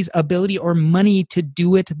expertise, ability, or money to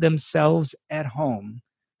do it themselves at home.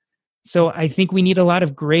 So I think we need a lot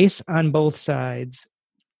of grace on both sides.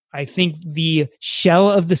 I think the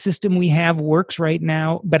shell of the system we have works right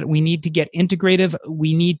now, but we need to get integrative.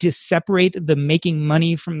 We need to separate the making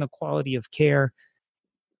money from the quality of care,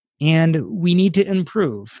 and we need to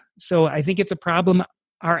improve. So I think it's a problem.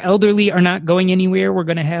 Our elderly are not going anywhere. We're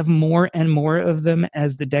going to have more and more of them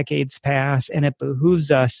as the decades pass, and it behooves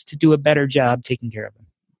us to do a better job taking care of them.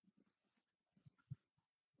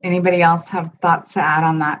 Anybody else have thoughts to add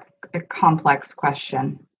on that complex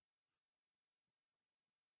question?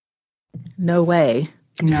 No way.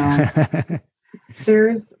 No.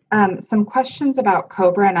 There's some questions about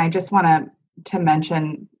COBRA, and I just want to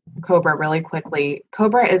mention COBRA really quickly.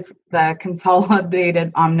 COBRA is the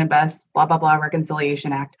Consolidated Omnibus blah, blah, blah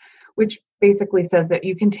Reconciliation Act, which basically says that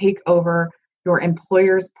you can take over your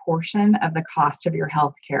employer's portion of the cost of your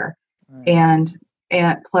health care. Right.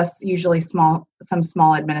 And plus usually some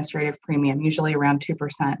small administrative premium, usually around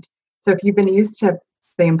 2%. So if you've been used to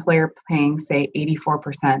the employer paying, say,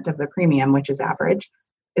 84% of the premium, which is average,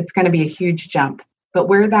 it's going to be a huge jump. But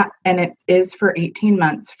and it is for 18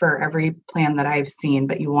 months for every plan that I've seen,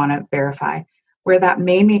 but you want to verify, where that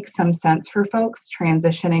may make some sense for folks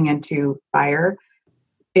transitioning into Frair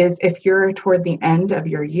is if you're toward the end of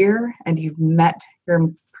your year and you've met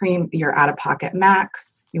your out-of-pocket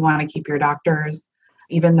max, you want to keep your doctors,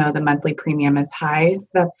 even though the monthly premium is high.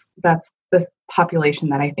 That's the population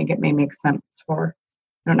that I think it may make sense for.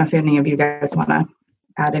 I don't know if any of you guys want to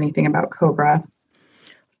add anything about COBRA.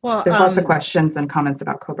 Well, there's lots of questions and comments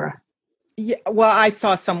about COBRA. Yeah, well, I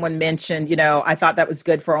saw someone mention, I thought that was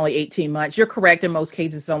good for only 18 months. You're correct. In most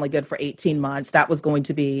cases, it's only good for 18 months. That was going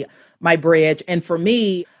to be my bridge. And for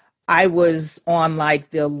me, I was on like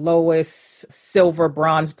the lowest silver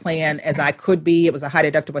bronze plan as I could be. It was a high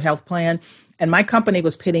deductible health plan. And my company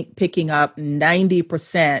was picking up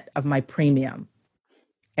 90% of my premium.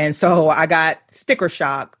 And so I got sticker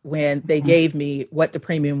shock when they gave me what the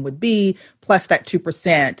premium would be, plus that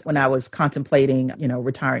 2% when I was contemplating,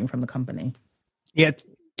 retiring from the company. Yeah.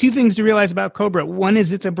 Two things to realize about COBRA. One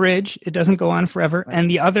is it's a bridge. It doesn't go on forever. Right. And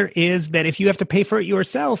the other is that if you have to pay for it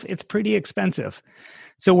yourself, it's pretty expensive.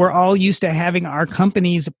 So we're all used to having our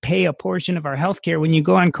companies pay a portion of our healthcare. When you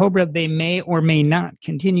go on COBRA, they may or may not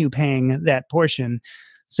continue paying that portion.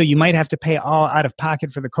 So you might have to pay all out of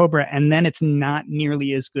pocket for the COBRA, and then it's not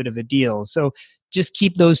nearly as good of a deal. So just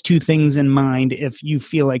keep those two things in mind if you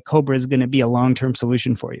feel like COBRA is going to be a long-term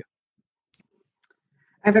solution for you.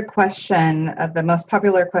 I have a question. The most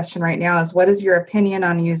popular question right now is, what is your opinion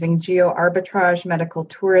on using geo-arbitrage medical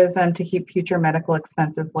tourism to keep future medical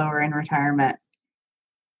expenses lower in retirement?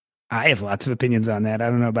 I have lots of opinions on that. I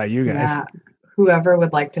don't know about you guys. Yeah. Whoever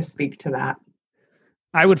would like to speak to that.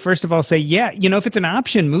 I would first of all say, if it's an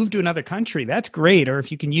option, move to another country. That's great. Or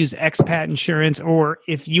if you can use expat insurance, or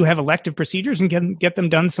if you have elective procedures and can get them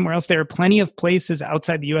done somewhere else, there are plenty of places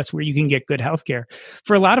outside the U.S. where you can get good healthcare.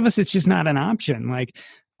 For a lot of us, it's just not an option. Like,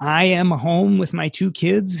 I am home with my two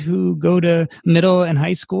kids who go to middle and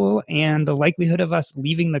high school, and the likelihood of us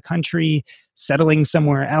leaving the country, settling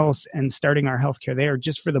somewhere else, and starting our healthcare there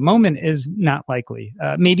just for the moment is not likely.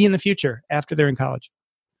 Maybe in the future after they're in college.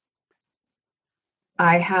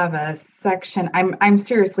 I have a section. I'm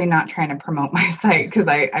seriously not trying to promote my site because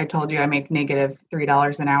I told you I make negative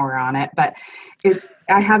 $3 an hour on it. But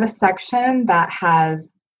I have a section that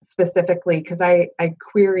has specifically, because I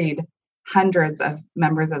queried hundreds of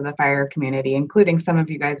members of the Frair community, including some of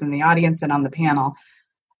you guys in the audience and on the panel.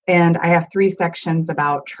 And I have 3 sections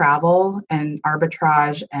about travel and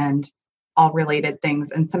arbitrage and all related things,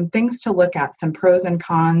 and some things to look at, some pros and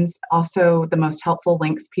cons, also the most helpful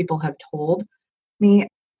links people have told me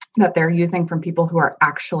that they're using from people who are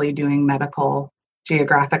actually doing medical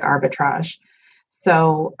geographic arbitrage.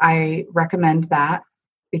 So I recommend that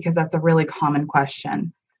because that's a really common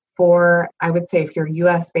question. I would say if you're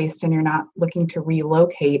US based and you're not looking to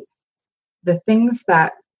relocate, the things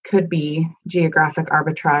that could be geographic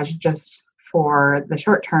arbitrage just for the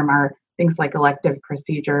short term are things like elective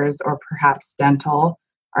procedures or perhaps dental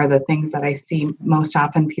are the things that I see most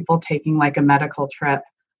often, people taking like a medical trip.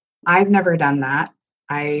 I've never done that.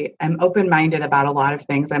 I am open-minded about a lot of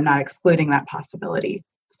things. I'm not excluding that possibility.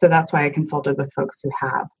 So that's why I consulted with folks who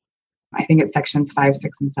have. I think it's sections 5,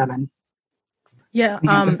 6, and 7. Yeah.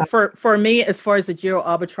 For me, as far as the geo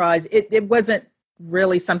arbitrage, it wasn't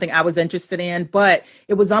really something I was interested in, but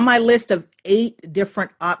it was on my list of 8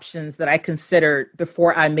 different options that I considered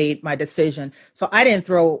before I made my decision. So I didn't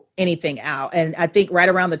throw anything out. And I think right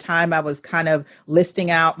around the time I was kind of listing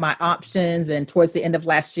out my options, and towards the end of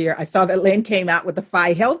last year, I saw that Lynn came out with the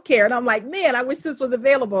Frair healthcare. And I'm like, man, I wish this was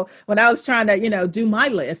available when I was trying to, do my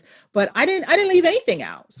list. But I didn't leave anything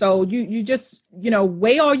out. So you just,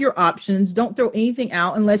 weigh all your options. Don't throw anything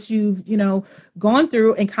out unless you've, gone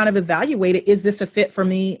through and kind of evaluated, is this a fit for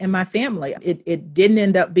me and my family? It didn't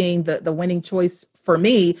end up being the winning choice for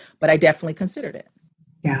me, but I definitely considered it.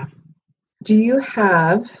 Yeah. Do you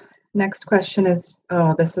have, next question is,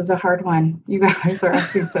 this is a hard one. You guys are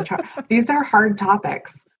asking such hard, these are hard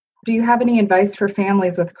topics. Do you have any advice for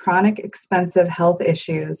families with chronic expensive health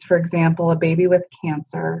issues? For example, a baby with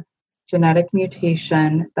cancer, genetic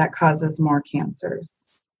mutation that causes more cancers?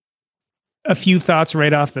 A few thoughts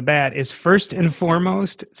right off the bat is, first and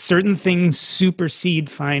foremost, certain things supersede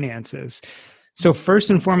finances. So first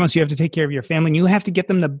and foremost, you have to take care of your family, and you have to get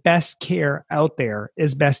them the best care out there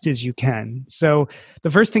as best as you can. So the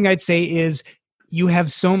first thing I'd say is, you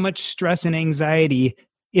have so much stress and anxiety.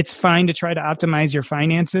 it's fine to try to optimize your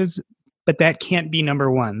finances, but that can't be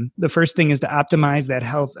number one. The first thing is to optimize that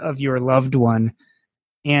health of your loved one.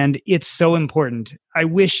 And it's so important. I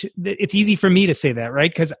wish that it's easy for me to say that,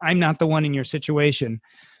 right? Because I'm not the one in your situation.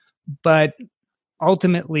 But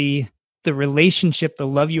ultimately, the relationship, the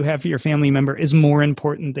love you have for your family member is more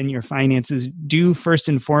important than your finances. Do first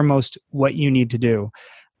and foremost what you need to do.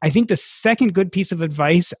 I think the second good piece of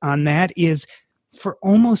advice on that is, for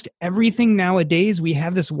almost everything nowadays, we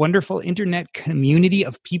have this wonderful internet community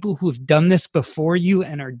of people who have done this before you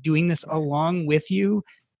and are doing this along with you.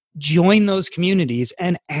 Join those communities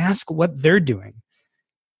and ask what they're doing.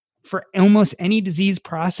 For almost any disease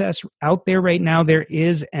process out there right now, there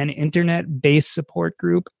is an internet-based support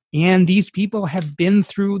group, and these people have been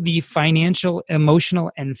through the financial,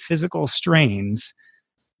 emotional, and physical strains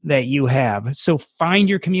that you have. So find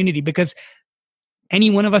your community, because any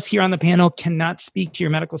one of us here on the panel cannot speak to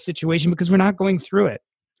your medical situation because we're not going through it.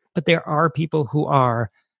 But there are people who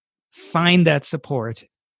are. Find that support,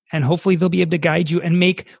 and hopefully they'll be able to guide you and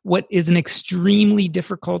make what is an extremely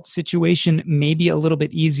difficult situation maybe a little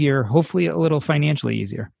bit easier, hopefully a little financially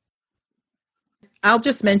easier. I'll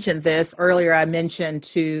just mention this. Earlier, I mentioned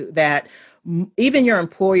too that even your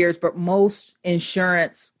employers, but most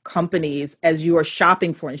insurance companies, as you are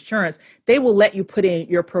shopping for insurance, they will let you put in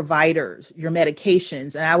your providers, your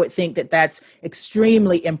medications. And I would think that that's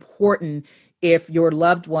extremely important if your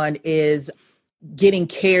loved one is getting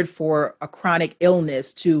cared for a chronic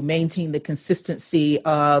illness, to maintain the consistency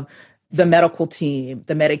of the medical team,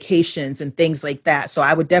 the medications, and things like that. So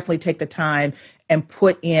I would definitely take the time and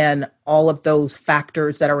put in all of those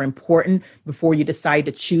factors that are important before you decide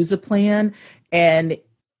to choose a plan. And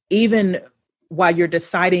even while you're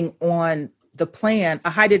deciding on the plan, a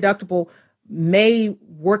high deductible may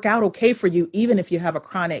work out okay for you, even if you have a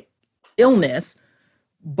chronic illness,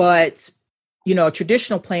 but a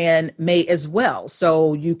traditional plan may as well.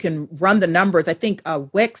 So you can run the numbers. I think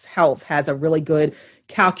WEX Health has a really good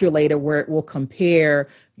calculator where it will compare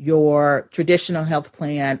your traditional health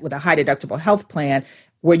plan with a high deductible health plan,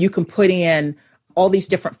 where you can put in all these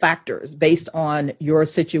different factors based on your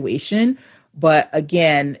situation. But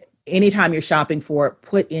again, anytime you're shopping for it,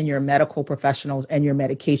 put in your medical professionals and your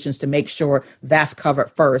medications to make sure that's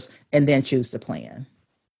covered first, and then choose the plan.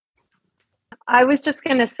 I was just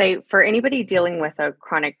going to say, for anybody dealing with a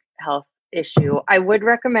chronic health issue, I would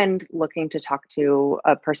recommend looking to talk to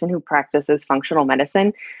a person who practices functional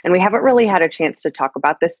medicine. And we haven't really had a chance to talk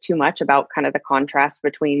about this too much, about kind of the contrast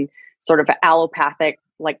between sort of allopathic,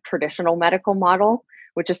 like traditional medical model,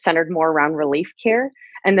 which is centered more around relief care,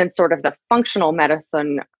 and then sort of the functional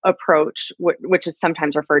medicine approach, which is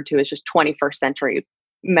sometimes referred to as just 21st century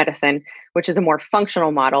medicine, which is a more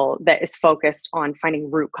functional model that is focused on finding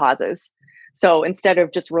root causes. So instead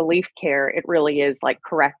of just relief care, it really is like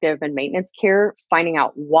corrective and maintenance care, finding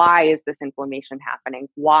out why is this inflammation happening?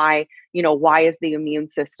 Why is the immune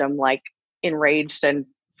system like enraged and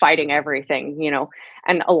fighting everything,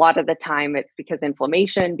 and a lot of the time it's because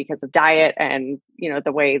inflammation, because of diet and,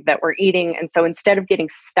 the way that we're eating. And so instead of getting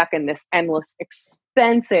stuck in this endless,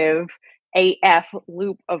 expensive AF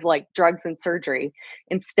loop of like drugs and surgery,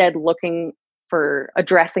 instead looking for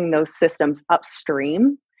addressing those systems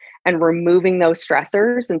upstream and removing those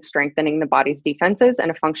stressors and strengthening the body's defenses.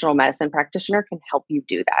 And a functional medicine practitioner can help you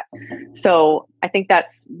do that. So I think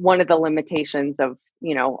that's one of the limitations of,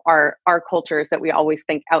 our culture, is that we always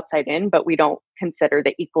think outside in, but we don't consider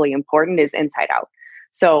that equally important is inside out.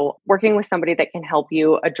 So working with somebody that can help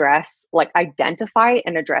you identify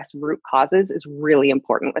and address root causes is really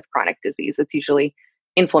important with chronic disease. It's usually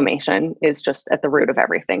inflammation is just at the root of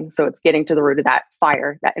everything. So it's getting to the root of that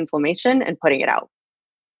fire, that inflammation, and putting it out.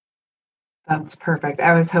 That's perfect.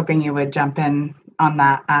 I was hoping you would jump in on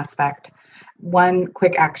that aspect. One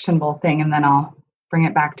quick actionable thing, and then I'll bring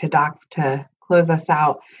it back to Doc to close us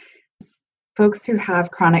out. Folks who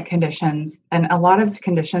have chronic conditions, and a lot of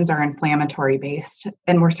conditions are inflammatory based,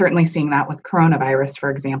 and we're certainly seeing that with coronavirus,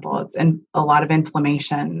 for example. It's a lot of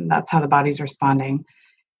inflammation. That's how the body's responding.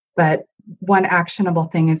 But one actionable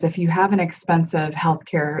thing is, if you have an expensive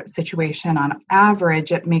healthcare situation, on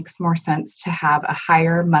average, it makes more sense to have a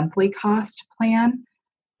higher monthly cost plan,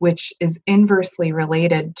 which is inversely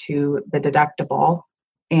related to the deductible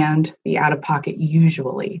and the out-of-pocket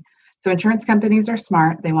usually. So insurance companies are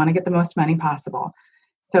smart. They want to get the most money possible.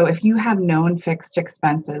 So if you have known fixed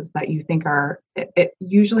expenses that you think it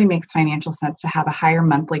usually makes financial sense to have a higher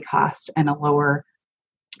monthly cost and a lower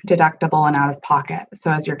deductible and out of pocket. So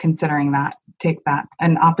as you're considering that, take that.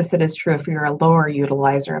 And opposite is true if you're a lower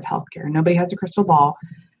utilizer of healthcare. Nobody has a crystal ball,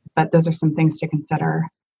 but those are some things to consider.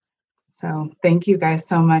 So thank you guys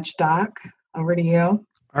so much, Doc. Over to you.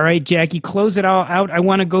 All right, Jackie, close it all out. I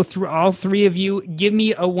want to go through all three of you. Give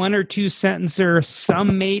me a 1 or 2 sentencer,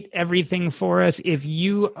 summate everything for us. If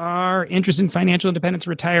you are interested in financial independence,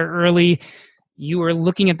 retire early, you are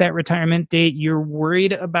looking at that retirement date, you're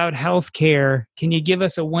worried about healthcare. Can you give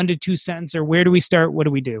us a 1 to 2 sentencer? Where do we start? What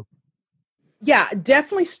do we do? Yeah,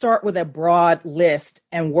 definitely start with a broad list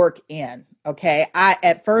and work in. Okay.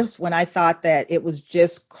 At first, when I thought that it was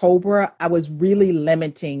just Cobra, I was really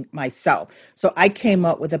limiting myself. So I came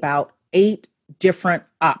up with about 8 different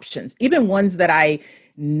options, even ones that I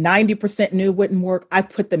 90% knew wouldn't work. I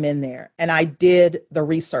put them in there and I did the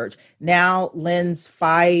research. Now, Lynn's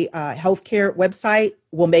healthcare website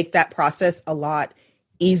will make that process a lot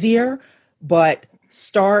easier, but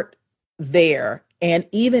start there. And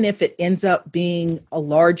even if it ends up being a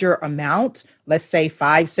larger amount, let's say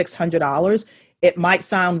 $500-$600, it might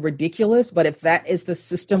sound ridiculous, but if that is the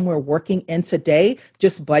system we're working in today,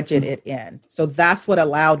 just budget it in. So that's what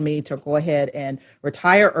allowed me to go ahead and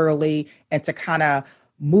retire early and to kind of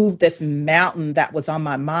move this mountain that was on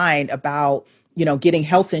my mind about, getting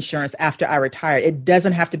health insurance after I retired. It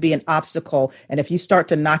doesn't have to be an obstacle. And if you start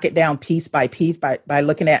to knock it down piece by piece by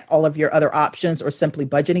looking at all of your other options or simply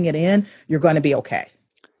budgeting it in, you're going to be okay.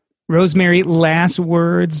 Rosemary, last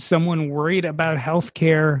words. Someone worried about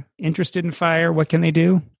healthcare, interested in FIRE, what can they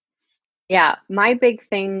do? Yeah, my big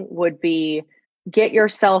thing would be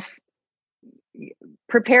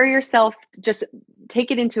prepare yourself, just take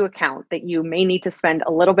it into account that you may need to spend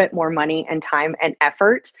a little bit more money and time and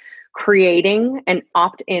effort creating an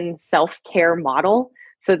opt-in self-care model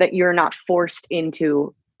so that you're not forced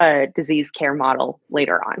into a disease care model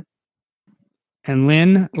later on. And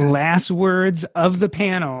Lynn, last words of the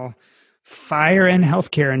panel. FIRE and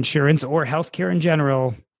healthcare insurance or healthcare in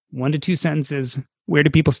general, 1 to 2 sentences. Where do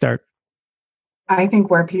people start? I think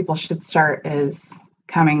where people should start is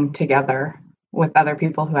coming together with other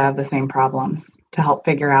people who have the same problems to help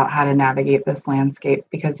figure out how to navigate this landscape,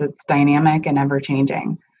 because it's dynamic and ever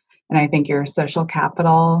changing. And I think your social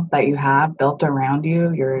capital that you have built around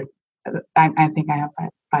you, I think I have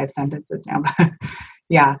 5 sentences now, but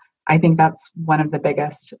yeah, I think that's one of the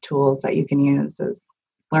biggest tools that you can use is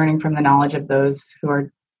learning from the knowledge of those who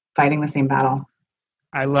are fighting the same battle.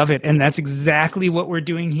 I love it. And that's exactly what we're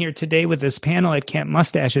doing here today with this panel at Camp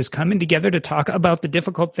Mustache, is coming together to talk about the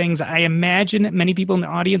difficult things. I imagine many people in the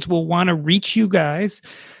audience will want to reach you guys,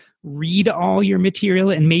 read all your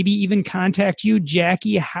material, and maybe even contact you.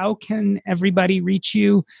 Jackie, how can everybody reach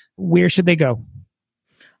you? Where should they go?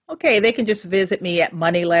 Okay, they can just visit me at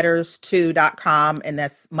moneyletters2.com, and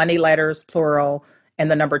that's moneyletters, plural,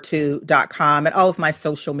 and the number 2.com. And all of my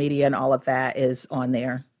social media and all of that is on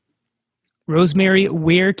there. Rosemary,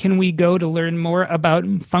 where can we go to learn more about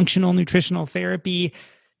functional nutritional therapy,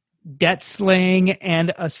 debt slaying,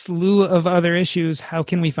 and a slew of other issues? How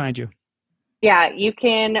can we find you? Yeah, you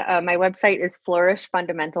can. My website is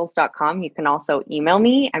flourishfundamentals.com. You can also email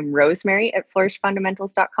me. I'm Rosemary at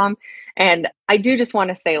flourishfundamentals.com. And I do just want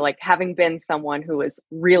to say, having been someone who was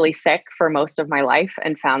really sick for most of my life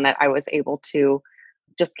and found that I was able to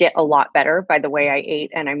just get a lot better by the way I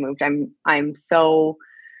ate and I moved, I'm so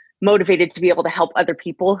motivated to be able to help other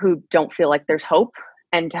people who don't feel like there's hope,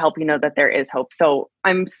 and to help you know that there is hope. So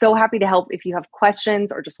I'm so happy to help. If you have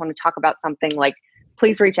questions or just want to talk about something,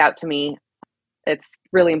 please reach out to me. It's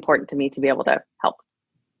really important to me to be able to help.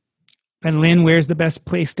 And Lynn, where's the best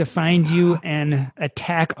place to find you and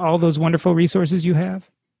attack all those wonderful resources you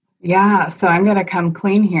have? Yeah, so I'm going to come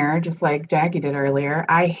clean here, just like Jackie did earlier.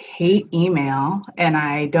 I hate email and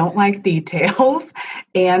I don't like details.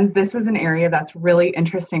 And this is an area that's really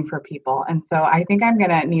interesting for people. And so I think I'm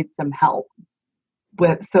going to need some help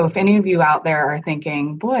so if any of you out there are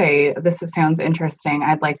thinking, boy, sounds interesting,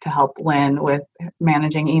 I'd like to help Lynn with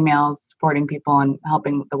managing emails, supporting people, and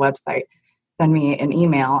helping with the website, send me an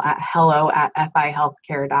email at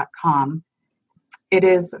hello@fihealthcare.com. It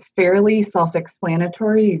is fairly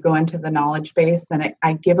self-explanatory. You go into the knowledge base and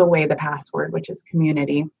I give away the password, which is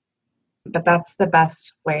community. But that's the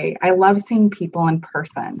best way. I love seeing people in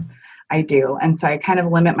person. I do. And so I kind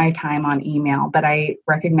of limit my time on email, but I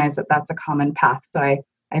recognize that that's a common path. So I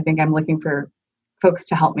think I'm looking for folks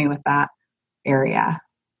to help me with that area.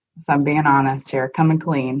 So I'm being honest here, coming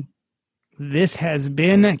clean. This has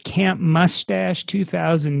been Camp Mustache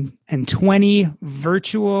 2020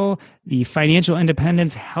 virtual, the Financial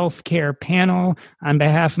Independence Healthcare Panel. On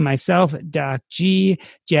behalf of myself, Doc G,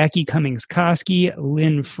 Jackie Cummings Koski,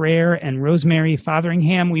 Lynn Frair, and Rosemary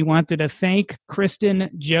Fotheringham, we wanted to thank Kristen,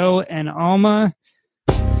 Joe, and Alma.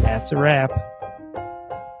 That's a wrap.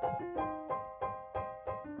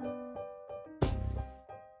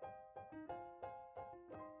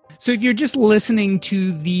 So if you're just listening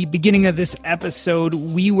to the beginning of this episode,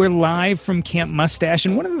 we were live from Camp Mustache.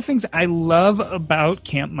 And one of the things I love about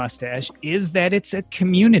Camp Mustache is that it's a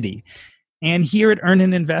community. And here at Earn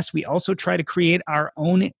and Invest, we also try to create our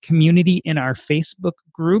own community in our Facebook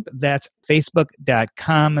group. That's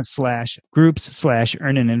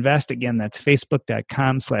facebook.com/groups/earn and invest. Again, that's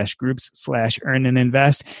facebook.com/groups/earn and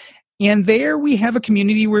invest. And there we have a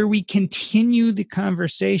community where we continue the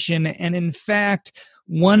conversation. And in fact,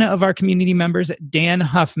 one of our community members, Dan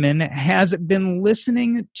Huffman, has been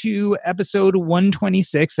listening to episode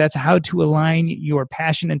 126. That's How to Align Your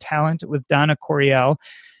Passion and Talent with Donna Coriel.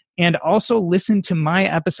 And also listen to my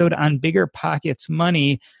episode on Bigger Pockets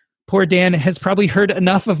Money. Poor Dan has probably heard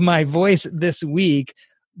enough of my voice this week,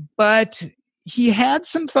 but he had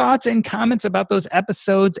some thoughts and comments about those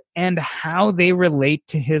episodes and how they relate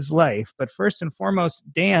to his life. But first and foremost,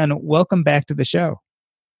 Dan, welcome back to the show.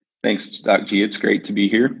 Thanks, Doc G. It's great to be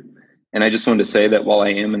here. And I just wanted to say that while I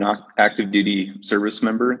am an active duty service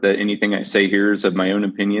member, that anything I say here is of my own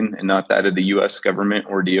opinion and not that of the U.S. government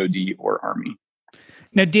or DOD or Army.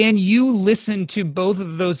 Now, Dan, you listened to both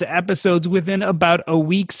of those episodes within about a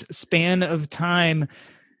week's span of time.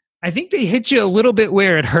 I think they hit you a little bit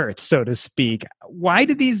where it hurts, so to speak. Why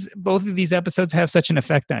did both of these episodes have such an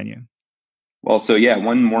effect on you? Well, so yeah,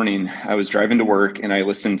 one morning I was driving to work and I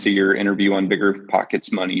listened to your interview on Bigger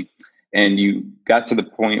Pockets Money. And you got to the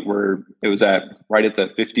point where it was right at the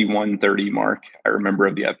 51:30 mark, I remember,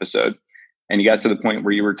 of the episode. And you got to the point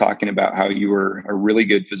where you were talking about how you were a really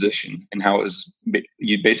good physician and how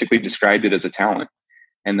you basically described it as a talent,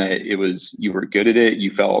 and that you were good at it.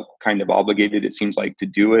 You felt kind of obligated, it seems like, to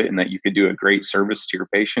do it, and that you could do a great service to your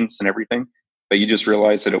patients and everything. But you just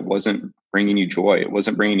realized that it wasn't bringing you joy. It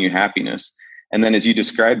wasn't bringing you happiness. And then as you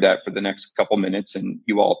described that for the next couple minutes and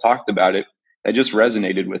you all talked about it, that just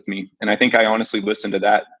resonated with me. And I think I honestly listened to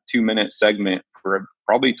that 2-minute segment for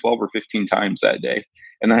probably 12 or 15 times that day.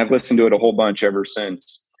 And I've listened to it a whole bunch ever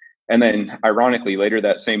since. And then ironically, later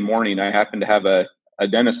that same morning, I happened to have a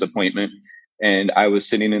dentist appointment, and I was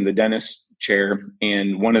sitting in the dentist chair.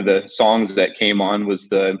 And one of the songs that came on was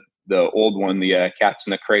the old one, the Cats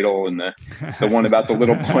in the Cradle, and the one about the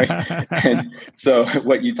little boy. And so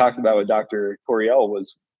what you talked about with Dr. Coriel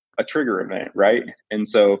was a trigger event, right? And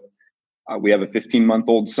so we have a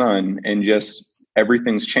 15-month-old son, and just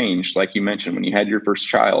everything's changed, like you mentioned, when you had your first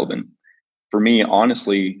child. And for me,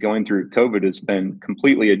 honestly, going through COVID has been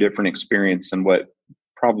completely a different experience than what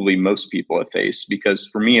probably most people have faced, because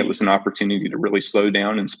for me, it was an opportunity to really slow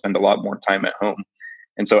down and spend a lot more time at home.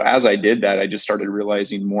 And so as I did that, I just started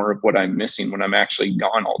realizing more of what I'm missing when I'm actually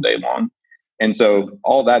gone all day long. And so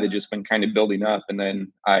all that had just been kind of building up. And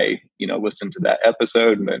then I, listened to that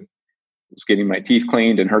episode and then was getting my teeth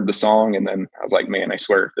cleaned and heard the song. And then I was like, man, I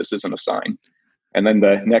swear if this isn't a sign. And then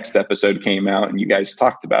the next episode came out and you guys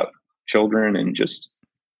talked about children and just,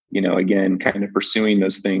 again, kind of pursuing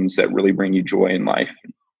those things that really bring you joy in life,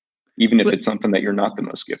 even if it's something that you're not the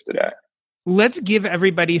most gifted at. Let's give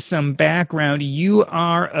everybody some background. You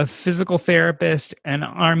are a physical therapist, an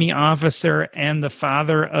Army officer, and the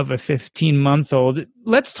father of a 15-month-old.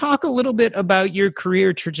 Let's talk a little bit about your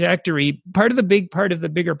career trajectory. Part of the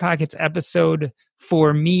Bigger Pockets episode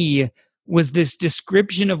for me was this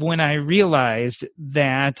description of when I realized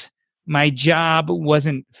that my job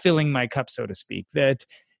wasn't filling my cup, so to speak, that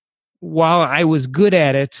while I was good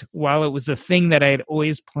at it, while it was the thing that I had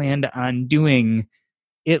always planned on doing,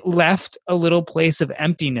 it left a little place of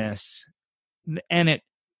emptiness, and it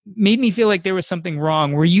made me feel like there was something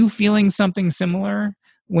wrong. Were you feeling something similar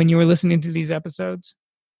when you were listening to these episodes?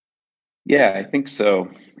 Yeah, I think so.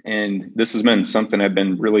 And this has been something I've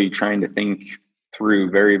been really trying to think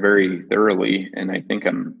through very, very thoroughly. And I think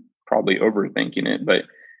I'm probably overthinking it. But,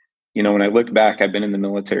 when I look back, I've been in the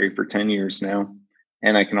military for 10 years now.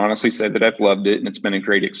 And I can honestly say that I've loved it and it's been a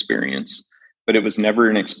great experience. But it was never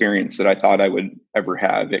an experience that I thought I would ever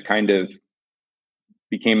have. It kind of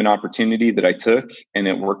became an opportunity that I took, and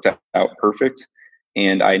it worked out perfect.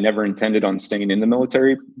 And I never intended on staying in the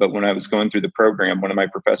military. But when I was going through the program, one of my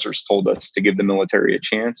professors told us to give the military a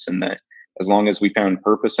chance, and that as long as we found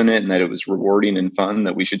purpose in it and that it was rewarding and fun,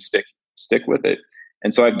 that we should stick with it.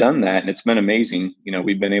 And so I've done that, and it's been amazing.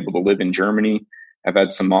 We've been able to live in Germany. I've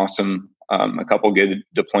had some awesome, a couple good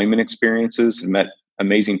deployment experiences and met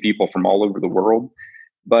amazing people from all over the world.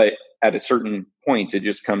 But at a certain point, it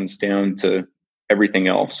just comes down to everything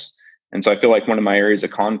else. And so I feel like one of my areas of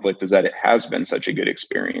conflict is that it has been such a good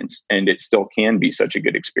experience, and it still can be such a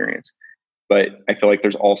good experience. But I feel like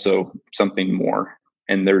there's also something more,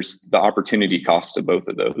 and there's the opportunity cost of both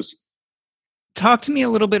of those. Talk to me a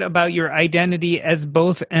little bit about your identity as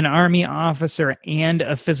both an Army officer and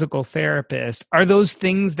a physical therapist. Are those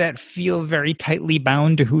things that feel very tightly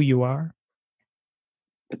bound to who you are?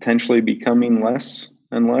 Potentially becoming less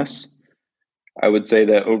and less. I would say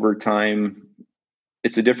that over time,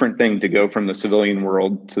 it's a different thing to go from the civilian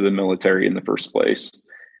world to the military in the first place.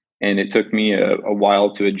 And it took me a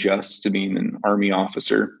while to adjust to being an Army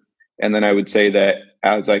officer. And then I would say that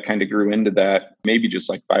as I kind of grew into that, maybe just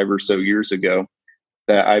like 5 or so years ago,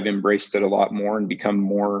 that I've embraced it a lot more and become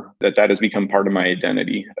more, that has become part of my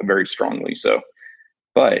identity very strongly. So,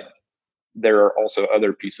 but there are also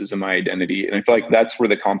other pieces of my identity. And I feel like that's where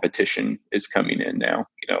the competition is coming in now,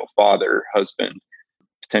 father, husband,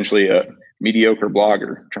 potentially a mediocre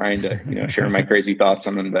blogger trying to, share my crazy thoughts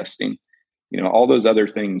on investing. All those other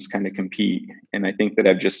things kind of compete. And I think that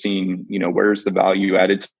I've just seen, where's the value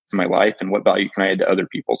added to my life and what value can I add to other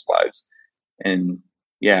people's lives? And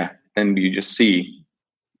then you just see,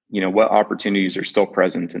 what opportunities are still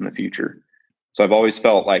present in the future. So I've always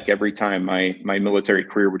felt like every time my military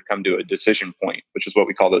career would come to a decision point, which is what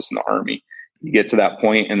we call those in the Army, you get to that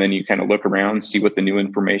point and then you kind of look around, see what the new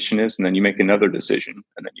information is, and then you make another decision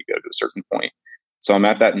and then you go to a certain point. So I'm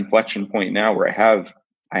at that inflection point now where I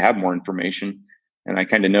have more information and I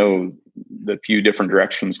kind of know the few different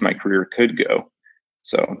directions my career could go.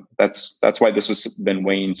 So that's why this has been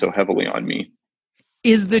weighing so heavily on me.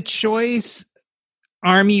 Is the choice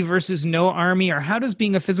Army versus no Army, or how does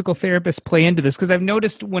being a physical therapist play into this? Because I've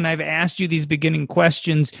noticed when I've asked you these beginning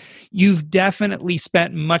questions, you've definitely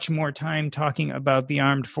spent much more time talking about the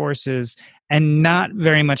armed forces and not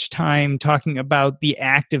very much time talking about the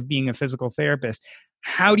act of being a physical therapist.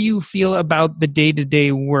 How do you feel about the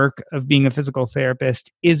day-to-day work of being a physical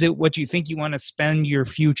therapist? Is it what you think you want to spend your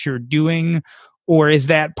future doing? Or is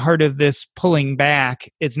that part of this pulling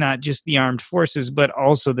back? It's not just the armed forces, but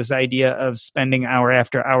also this idea of spending hour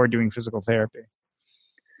after hour doing physical therapy.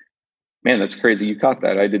 Man, that's crazy. You caught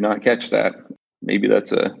that. I did not catch that. Maybe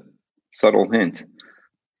that's a subtle hint.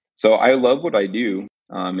 So I love what I do.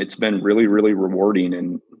 It's been really, really rewarding.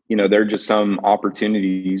 And, there are just some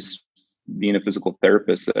opportunities being a physical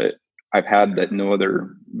therapist that I've had that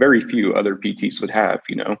very few other PTs would have,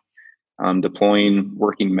 deploying,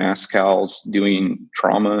 working mass cals, doing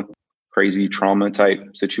crazy trauma type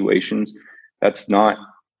situations. That's not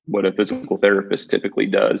what a physical therapist typically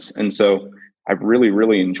does. And so I've really,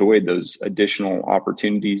 really enjoyed those additional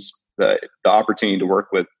opportunities, the opportunity to work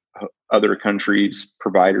with other countries'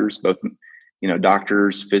 providers, both,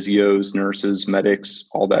 doctors, physios, nurses, medics,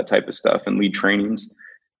 all that type of stuff, and lead trainings.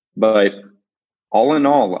 But all in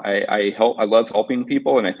all, I love helping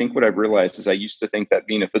people. And I think what I've realized is I used to think that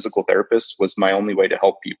being a physical therapist was my only way to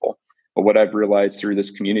help people. But what I've realized through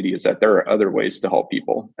this community is that there are other ways to help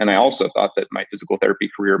people. And I also thought that my physical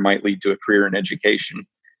therapy career might lead to a career in education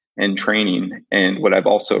and training. And what I've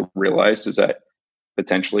also realized is that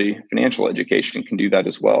potentially financial education can do that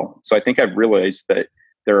as well. So I think I've realized that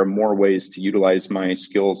there are more ways to utilize my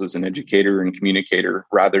skills as an educator and communicator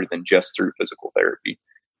rather than just through physical therapy.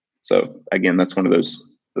 So again, that's one of those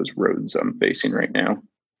roads I'm facing right now.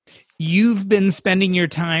 You've been spending your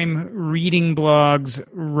time reading blogs,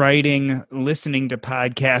 writing, listening to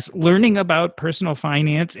podcasts, learning about personal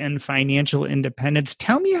finance and financial independence.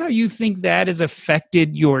 Tell me how you think that has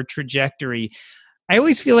affected your trajectory. I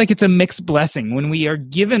always feel like it's a mixed blessing. When we are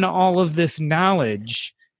given all of this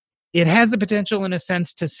knowledge, it has the potential, in a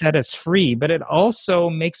sense, to set us free, but it also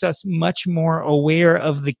makes us much more aware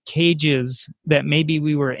of the cages that maybe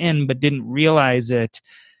we were in but didn't realize it.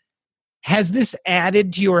 Has this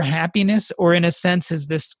added to your happiness, or in a sense, has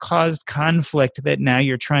this caused conflict that now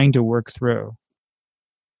you're trying to work through?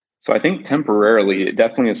 So I think temporarily, it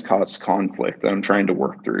definitely has caused conflict that I'm trying to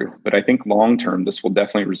work through. But I think long term, this will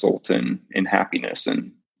definitely result in happiness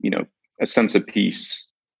and, a sense of peace.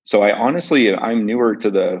 So I'm newer to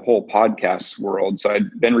the whole podcast world. So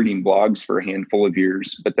I'd been reading blogs for a handful of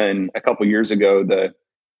years, but then a couple of years ago, the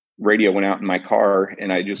radio went out in my car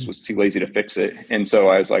and I just was too lazy to fix it. And so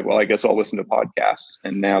I was like, well, I guess I'll listen to podcasts.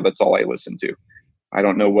 And now that's all I listen to. I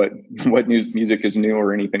don't know what new music is new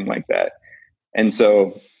or anything like that. And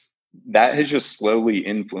so that has just slowly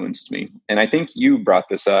influenced me. And I think you brought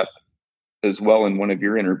this up as well in one of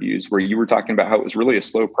your interviews where you were talking about how it was really a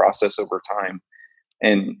slow process over time.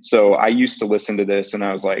 And so I used to listen to this and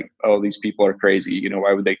I was like, oh, these people are crazy.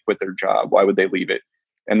 Why would they quit their job? Why would they leave it?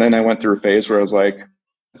 And then I went through a phase where I was like,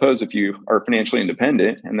 suppose if you are financially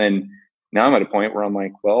independent. And then now I'm at a point where I'm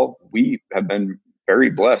like, well, we have been very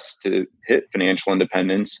blessed to hit financial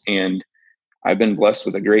independence. And I've been blessed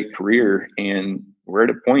with a great career. And we're at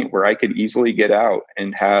a point where I could easily get out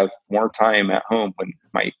and have more time at home when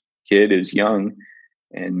my kid is young.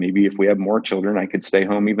 And maybe if we have more children, I could stay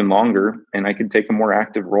home even longer and I could take a more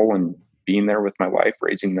active role in being there with my wife,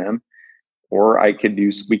 raising them. Or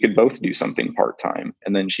we could both do something part-time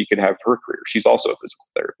and then she could have her career. She's also a physical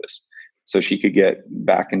therapist. So she could get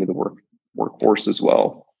back into the workforce as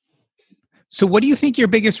well. So what do you think your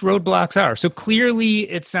biggest roadblocks are? So clearly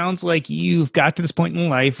it sounds like you've got to this point in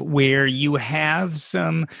life where you have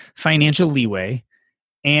some financial leeway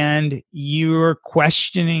and you're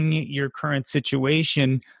questioning your current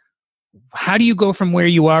situation. How do you go from where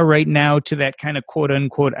you are right now to that kind of quote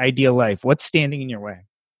unquote ideal life? What's standing in your way?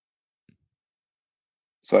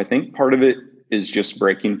 So I think part of it is just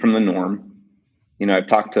breaking from the norm. I've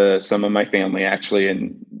talked to some of my family actually,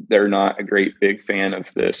 and they're not a great big fan of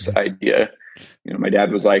this idea. My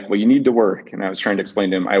dad was like, well, you need to work. And I was trying to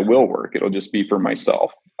explain to him, I will work. It'll just be for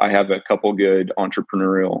myself. I have a couple good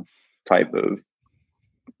entrepreneurial type of,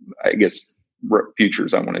 I guess,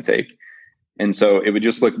 futures I want to take. And so it would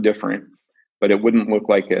just look different, but it wouldn't look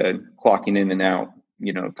like a clocking in and out,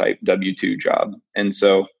 type W-2 job. And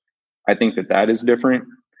so I think that is different.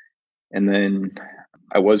 And then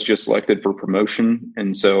I was just selected for promotion.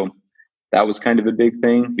 And so that was kind of a big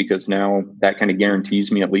thing because now that kind of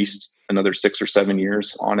guarantees me at least another 6 or 7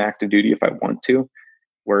 years on active duty if I want to.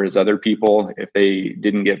 Whereas other people, if they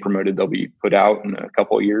didn't get promoted, they'll be put out in a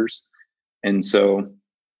couple of years. And so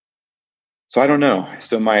I don't know.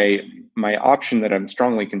 So my option that I'm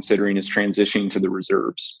strongly considering is transitioning to the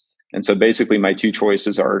reserves. And so basically my two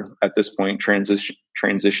choices are at this point,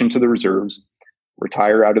 transition to the reserves,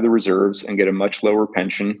 retire out of the reserves and get a much lower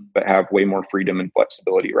pension, but have way more freedom and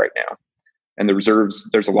flexibility right now. And the reserves,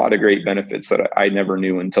 there's a lot of great benefits that I never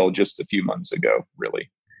knew until just a few months ago,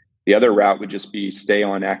 really. The other route would just be stay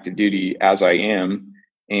on active duty as I am.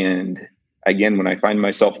 And again, when I find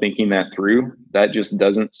myself thinking that through, that just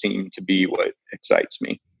doesn't seem to be what excites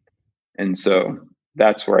me. And so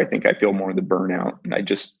that's where I think I feel more of the burnout. And I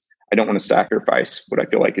don't want to sacrifice what I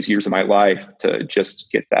feel like is years of my life to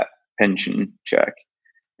just get that pension check.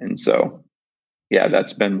 And so, yeah,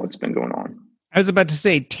 that's been what's been going on. I was about to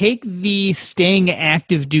say, take the staying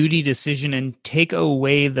active duty decision and take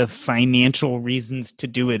away the financial reasons to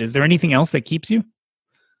do it. Is there anything else that keeps you?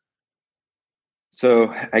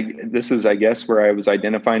 So this is, I guess, where I was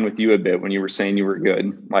identifying with you a bit when you were saying you were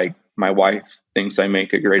good. Like my wife thinks I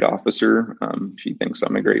make a great officer. She thinks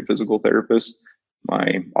I'm a great physical therapist.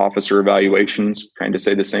 My officer evaluations kind of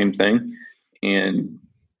say the same thing. And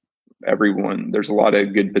there's a lot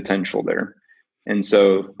of good potential there. And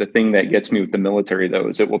so the thing that gets me with the military, though,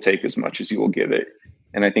 is it will take as much as you will give it.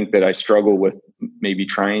 And I think that I struggle with maybe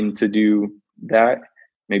trying to do that,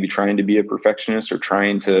 maybe trying to be a perfectionist or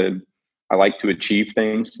I like to achieve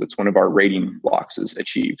things. That's one of our rating blocks is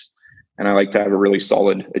achieves. And I like to have a really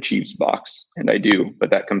solid achieves box. And I do, but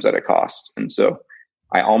that comes at a cost. And so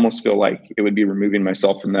I almost feel like it would be removing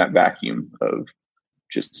myself from that vacuum of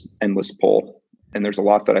just endless pull. And there's a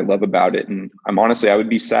lot that I love about it. And I would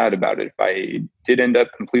be sad about it. If I did end up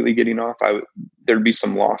completely getting off, there'd be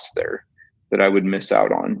some loss there that I would miss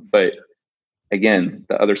out on. But again,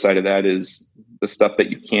 the other side of that is the stuff that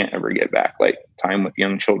you can't ever get back, like time with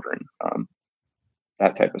young children,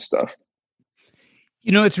 that type of stuff.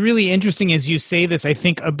 It's really interesting as you say this, I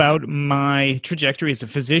think about my trajectory as a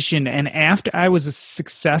physician. And after I was a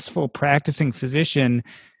successful practicing physician,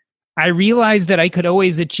 I realized that I could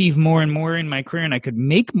always achieve more and more in my career and I could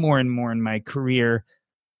make more and more in my career.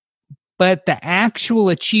 But the actual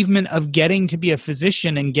achievement of getting to be a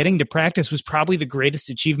physician and getting to practice was probably the greatest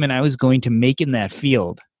achievement I was going to make in that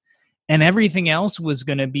field. And everything else was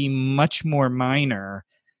going to be much more minor.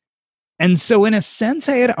 And so in a sense,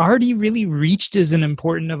 I had already really reached as an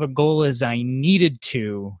important of a goal as I needed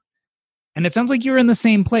to. And it sounds like you're in the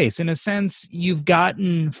same place. In a sense, you've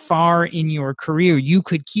gotten far in your career. You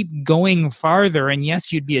could keep going farther, and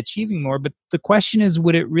yes, you'd be achieving more. But the question is,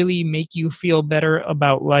 would it really make you feel better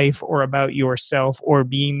about life or about yourself or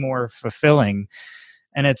being more fulfilling?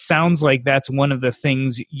 And it sounds like that's one of the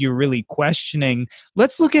things you're really questioning.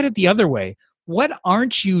 Let's look at it the other way. What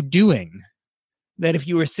aren't you doing that if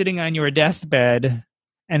you were sitting on your deathbed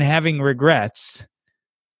and having regrets,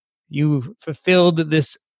 you fulfilled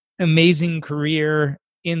this amazing career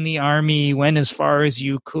in the Army, went as far as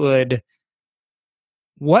you could,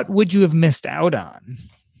 what would you have missed out on?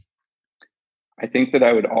 I think that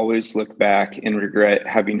I would always look back and regret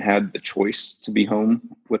having had the choice to be home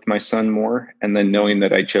with my son more, and then knowing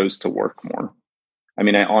that I chose to work more. I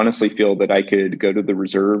mean, I honestly feel that I could go to the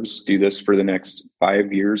reserves, do this for the next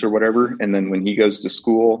 5 years or whatever, and then when he goes to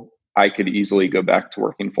school, I could easily go back to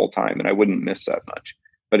working full time and I wouldn't miss that much.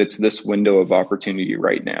 But it's this window of opportunity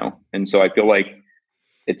right now. And so I feel like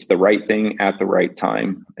it's the right thing at the right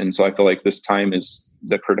time. And so I feel like this time is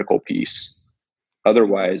the critical piece.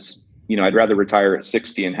 Otherwise, I'd rather retire at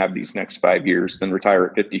 60 and have these next 5 years than retire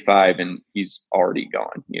at 55 and he's already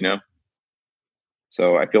gone,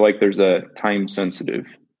 So I feel like there's a time sensitive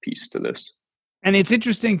piece to this. And it's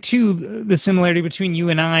interesting too, the similarity between you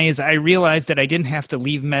and I is I realized that I didn't have to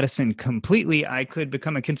leave medicine completely. I could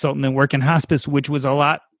become a consultant and work in hospice, which was a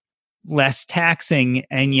lot less taxing,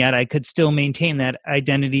 and yet I could still maintain that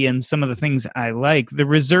identity and some of the things I like. The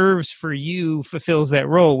reserves for you fulfills that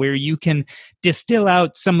role where you can distill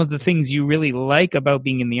out some of the things you really like about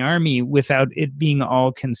being in the Army without it being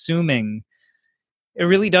all consuming. It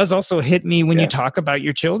really does also hit me when you talk about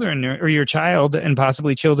your children or your child and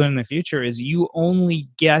possibly children in the future is you only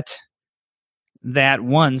get that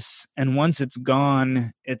once, and once it's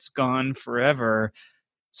gone forever.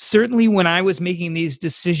 Certainly when I was making these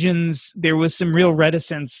decisions, there was some real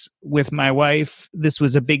reticence with my wife. This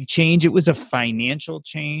was a big change. It was a financial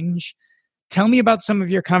change. Tell me about some of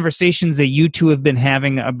your conversations that you two have been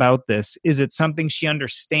having about this. Is it something she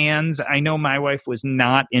understands? I know my wife was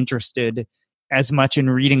not interested as much in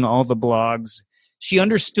reading all the blogs. She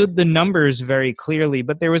understood the numbers very clearly,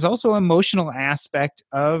 but there was also an emotional aspect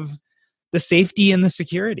of the safety and the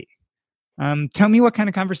security. Tell me what kind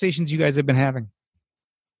of conversations you guys have been having.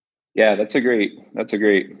 Yeah, that's a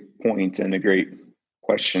great point and a great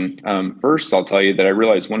question. First, I'll tell you that I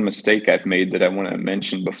realized one mistake I've made that I want to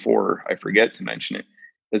mention before I forget to mention it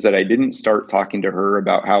is that I didn't start talking to her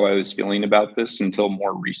about how I was feeling about this until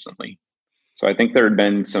more recently. So I think there had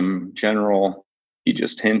been some general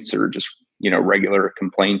just hints or just, regular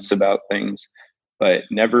complaints about things, but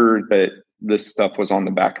never that this stuff was on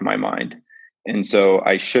the back of my mind. And so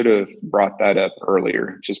I should have brought that up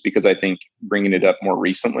earlier, just because I think bringing it up more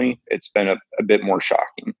recently, it's been a bit more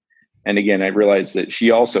shocking. And again, I realized that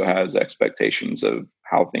she also has expectations of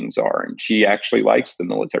how things are. And she actually likes the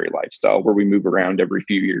military lifestyle where we move around every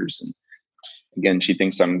few years. And again, she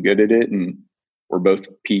thinks I'm good at it. And we're both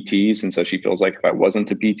PTs. And so she feels like if I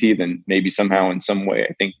wasn't a PT, then maybe somehow in some way,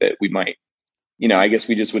 I think that we might, I guess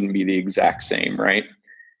we just wouldn't be the exact same, right?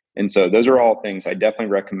 And so those are all things I definitely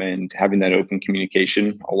recommend having that open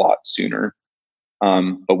communication a lot sooner.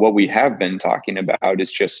 But what we have been talking about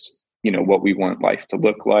is just, what we want life to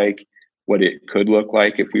look like, what it could look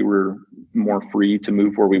like if we were more free to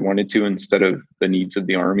move where we wanted to instead of the needs of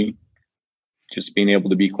the Army. Just being able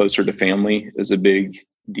to be closer to family is a big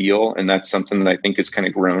deal. And that's something that I think has kind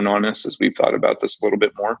of grown on us as we've thought about this a little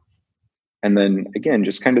bit more. And then again,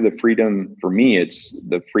 just kind of the freedom for me, it's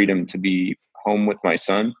the freedom to be home with my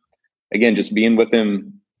son. Again, just being with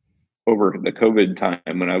him over the COVID time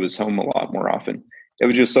when I was home a lot more often. It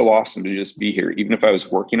was just so awesome to just be here. Even if I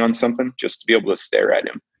was working on something, just to be able to stare at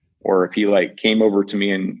him. Or if he came over to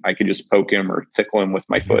me and I could just poke him or tickle him with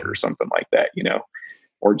my foot or something like that,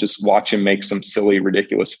 or just watch him make some silly,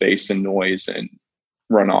 ridiculous face and noise and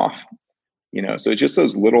run off, so it's just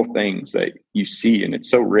those little things that you see and it's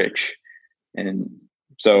so rich. And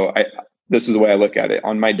so this is the way I look at it.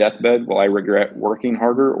 On my deathbed, will I regret working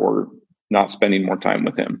harder or not spending more time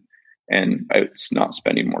with him? And it's not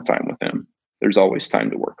spending more time with him. There's always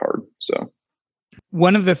time to work hard. So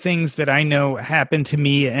one of the things that I know happened to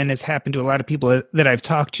me and has happened to a lot of people that I've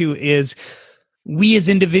talked to is we as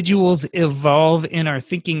individuals evolve in our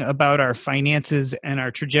thinking about our finances and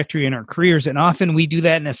our trajectory and our careers. And often we do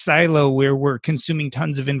that in a silo where we're consuming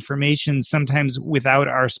tons of information, sometimes without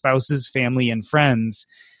our spouses, family, and friends.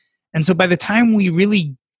 And so by the time we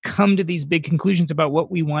really come to these big conclusions about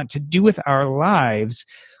what we want to do with our lives,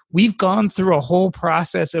 we've gone through a whole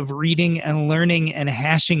process of reading and learning and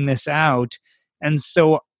hashing this out. And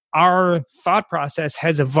so our thought process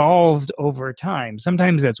has evolved over time.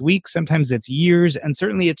 Sometimes that's weeks, sometimes that's years, and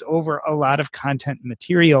certainly it's over a lot of content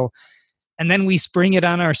material. And then we spring it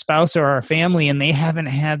on our spouse or our family, and they haven't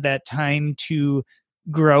had that time to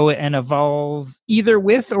grow and evolve either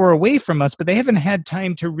with or away from us, but they haven't had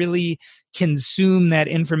time to really consume that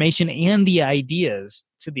information and the ideas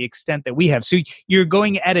to the extent that we have. So you're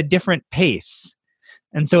going at a different pace.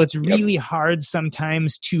 And so it's really hard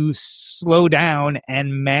sometimes to slow down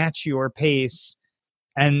and match your pace.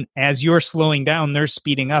 And as you're slowing down, they're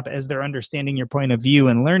speeding up as they're understanding your point of view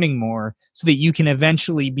and learning more so that you can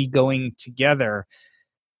eventually be going together.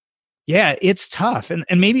 Yeah, it's tough. And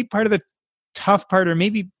maybe part of the tough part, or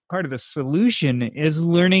maybe part of the solution, is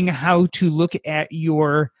learning how to look at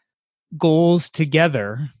your goals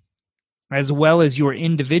together as well as your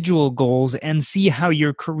individual goals and see how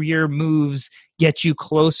your career moves get you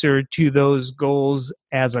closer to those goals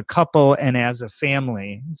as a couple and as a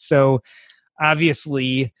family. So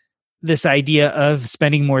obviously this idea of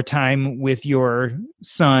spending more time with your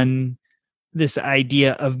son, this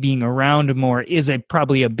idea of being around more is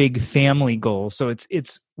probably a big family goal. So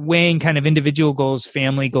it's weighing kind of individual goals,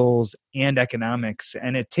 family goals, and economics.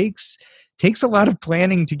 And it takes a lot of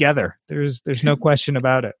planning together. There's no question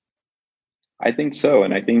about it. I think so.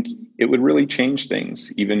 And I think it would really change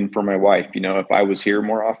things, even for my wife. If I was here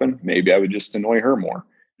more often, maybe I would just annoy her more,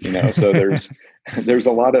 so there's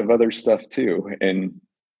a lot of other stuff too. And,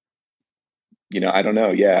 I don't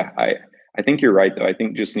know. Yeah. I think you're right though. I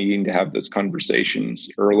think just needing to have those conversations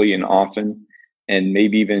early and often, and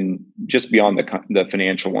maybe even just beyond the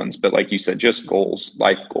financial ones, but like you said, just goals,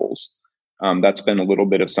 life goals. That's been a little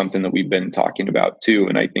bit of something that we've been talking about too.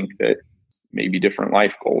 And I think that maybe different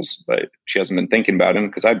life goals, but she hasn't been thinking about them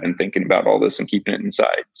because I've been thinking about all this and keeping it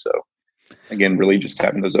inside. So again, really just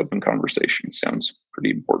having those open conversations sounds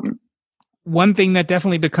pretty important. One thing that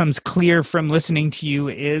definitely becomes clear from listening to you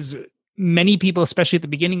is many people, especially at the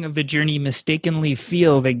beginning of the journey, mistakenly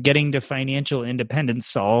feel that getting to financial independence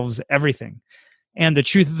solves everything. And the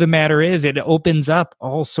truth of the matter is it opens up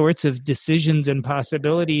all sorts of decisions and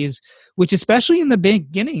possibilities, which especially in the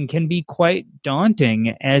beginning can be quite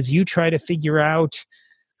daunting as you try to figure out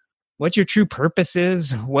what your true purpose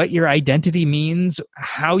is, what your identity means,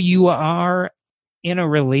 how you are in a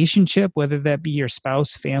relationship, whether that be your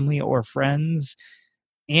spouse, family, or friends.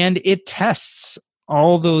 And it tests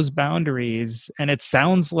all those boundaries. And it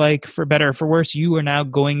sounds like, for better or for worse, you are now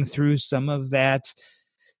going through some of that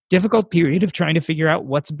difficult period of trying to figure out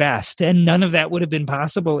what's best. And none of that would have been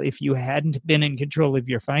possible if you hadn't been in control of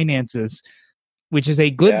your finances, which is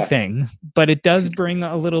a good thing, but it does bring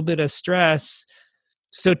a little bit of stress.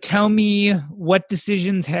 So tell me, what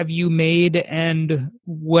decisions have you made and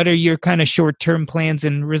what are your kind of short-term plans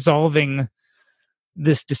in resolving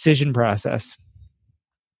this decision process?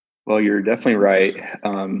 Well, you're definitely right.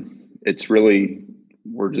 It's really,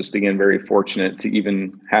 we're just, again, very fortunate to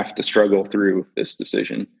even have to struggle through this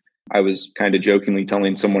decision. I was kind of jokingly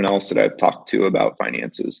telling someone else that I've talked to about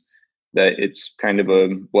finances that it's kind of a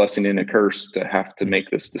blessing and a curse to have to make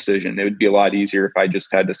this decision. It would be a lot easier if I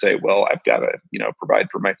just had to say, well, I've got to,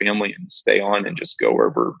 provide for my family and stay on and just go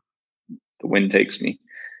wherever the wind takes me.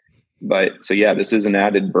 But so, yeah, this is an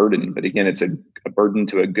added burden, but again, it's a burden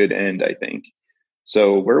to a good end, I think.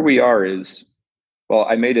 So where we are is, well,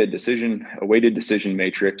 I made a weighted decision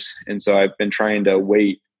matrix. And so I've been trying to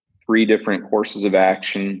weight 3 different courses of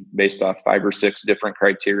action based off 5 or 6 different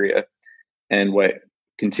criteria. And what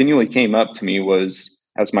continually came up to me was,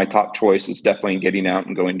 as my top choice, is definitely getting out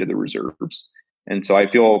and going to the reserves. And so I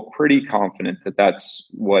feel pretty confident that that's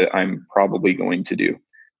what I'm probably going to do.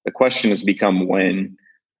 The question has become when.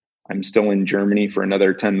 I'm still in Germany for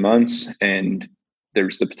another 10 months, and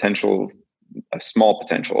there's the potential, a small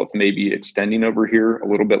potential of maybe extending over here a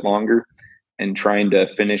little bit longer and trying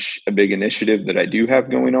to finish a big initiative that I do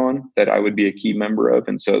have going on that I would be a key member of.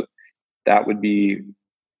 And so that would be,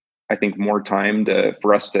 I think, more time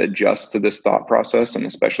for us to adjust to this thought process, and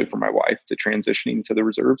especially for my wife to transitioning to the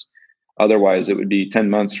reserves. Otherwise, it would be 10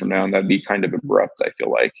 months from now, and that'd be kind of abrupt, I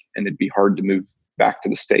feel like, and it'd be hard to move back to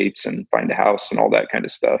the States and find a house and all that kind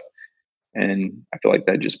of stuff. And I feel like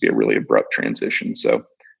that'd just be a really abrupt transition. So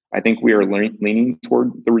I think we are leaning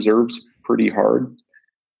toward the reserves pretty hard,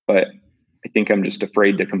 but I think I'm just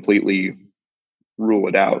afraid to completely rule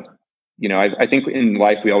it out. I think in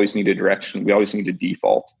life, we always need a direction. We always need a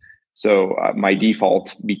default. So my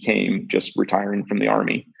default became just retiring from the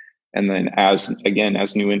Army. And then as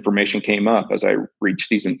new information came up, as I reached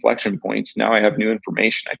these inflection points, now I have new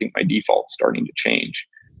information. I think my default's starting to change.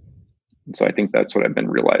 And so I think that's what I've been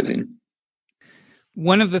realizing.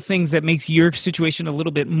 One of the things that makes your situation a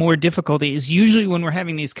little bit more difficult is usually when we're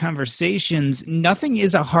having these conversations, nothing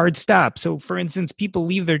is a hard stop. So for instance, people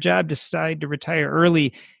leave their job, decide to retire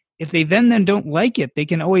early. If they then don't like it, they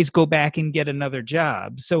can always go back and get another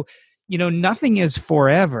job. So, nothing is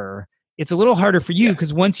forever. It's a little harder for you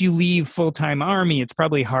because once you leave full-time Army, it's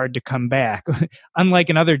probably hard to come back. Unlike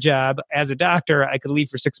another job, as a doctor, I could leave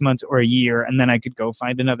for 6 months or a year, and then I could go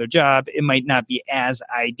find another job. It might not be as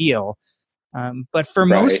ideal. But for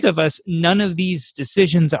most of us, none of these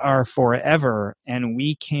decisions are forever, and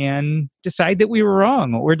we can decide that we were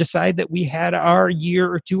wrong, or decide that we had our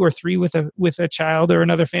year or 2 or 3 with a child or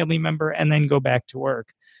another family member, and then go back to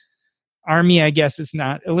work. Army, I guess, is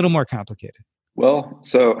not a little more complicated. Well,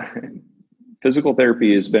 so physical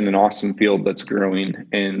therapy has been an awesome field that's growing,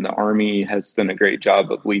 and the Army has done a great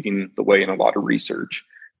job of leading the way in a lot of research.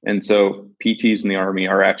 And so PTs in the Army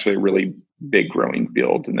are actually a really big growing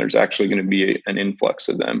field, and there's actually going to be an influx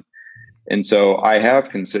of them. And so I have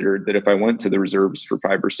considered that if I went to the reserves for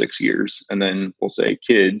 5 or 6 years and then we'll say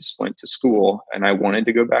kids went to school and I wanted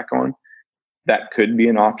to go back on, that could be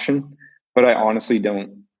an option. But I honestly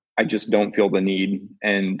I just don't feel the need.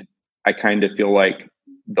 And I kind of feel like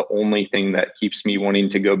the only thing that keeps me wanting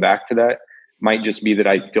to go back to that might just be that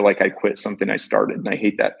I feel like I quit something I started and I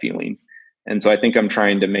hate that feeling. And so I think I'm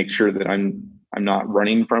trying to make sure that I'm not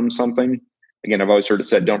running from something. Again, I've always heard it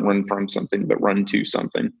said, don't run from something, but run to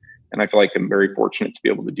something. And I feel like I'm very fortunate to be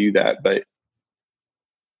able to do that. But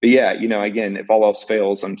yeah, again, if all else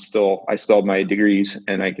fails, I still have my degrees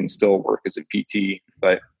and I can still work as a PT.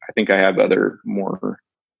 But I think I have other more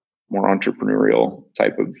entrepreneurial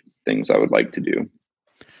type of things I would like to do.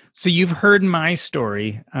 So you've heard my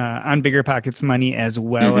story on Bigger Pockets Money as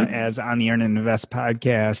well as on the Earn and Invest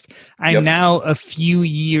podcast. I'm now a few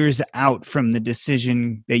years out from the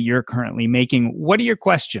decision that you're currently making. What are your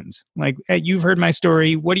questions? Like, you've heard my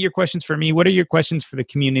story. What are your questions for me? What are your questions for the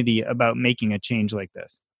community about making a change like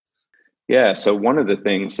this? Yeah. So one of the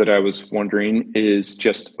things that I was wondering is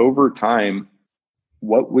just over time,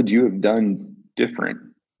 what would you have done different?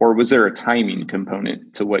 Or was there a timing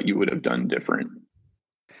component to what you would have done different?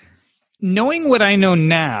 Knowing what I know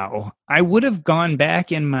now, I would have gone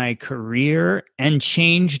back in my career and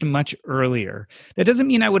changed much earlier. That doesn't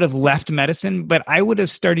mean I would have left medicine, but I would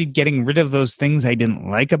have started getting rid of those things I didn't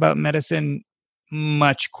like about medicine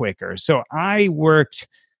much quicker. So I worked,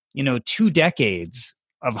 2 decades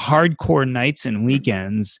of hardcore nights and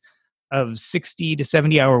weekends, of 60 to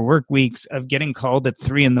 70 hour work weeks, of getting called at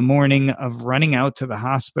 3 a.m, of running out to the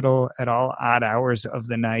hospital at all odd hours of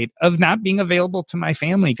the night, of not being available to my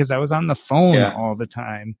family because I was on the phone all the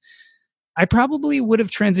time. I probably would have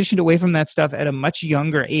transitioned away from that stuff at a much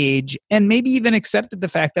younger age and maybe even accepted the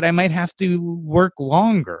fact that I might have to work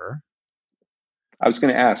longer. I was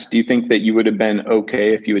going to ask, do you think that you would have been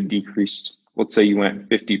okay if you had decreased, let's say you went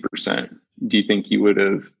 50%? Do you think you would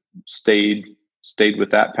have stayed with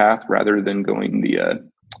that path rather than going the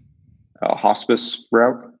hospice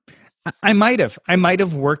route? I might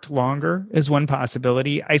have worked longer is one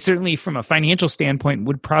possibility. I certainly, from a financial standpoint,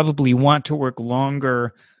 would probably want to work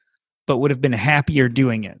longer, but would have been happier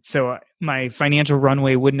doing it. So my financial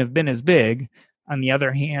runway wouldn't have been as big. On the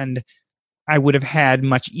other hand, I would have had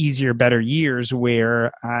much easier, better years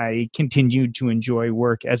where I continued to enjoy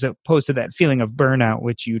work as opposed to that feeling of burnout,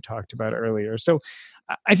 which you talked about earlier. So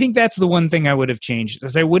I think that's the one thing I would have changed,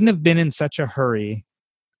 is I wouldn't have been in such a hurry.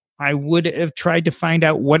 I would have tried to find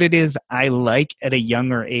out what it is I like at a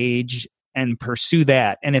younger age and pursue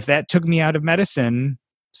that. And if that took me out of medicine,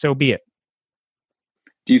 so be it.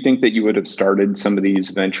 Do you think that you would have started some of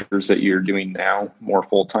these ventures that you're doing now more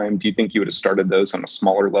full-time? Do you think you would have started those on a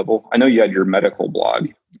smaller level? I know you had your medical blog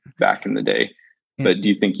back in the day, but do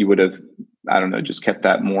you think you would have, just kept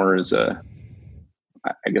that more as a,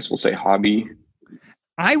 I guess we'll say, hobby?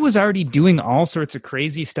 I was already doing all sorts of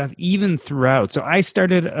crazy stuff even throughout. So I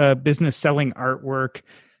started a business selling artwork,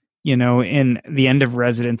 in the end of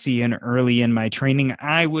residency and early in my training.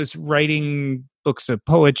 I was writing books of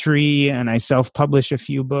poetry and I self-published a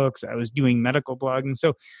few books. I was doing medical blogging.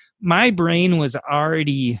 So my brain was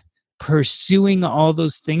already pursuing all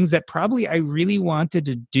those things that probably I really wanted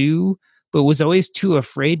to do, but was always too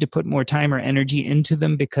afraid to put more time or energy into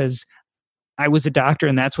them because I was a doctor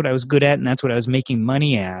and that's what I was good at and that's what I was making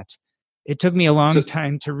money at. It took me a long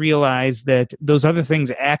time to realize that those other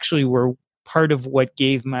things actually were part of what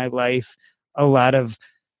gave my life a lot of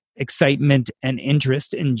excitement and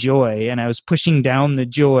interest and joy. And I was pushing down the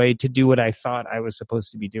joy to do what I thought I was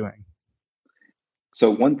supposed to be doing.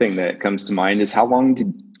 So one thing that comes to mind is how long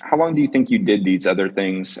do you think you did these other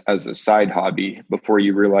things as a side hobby before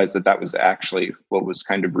you realized that was actually what was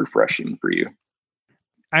kind of refreshing for you?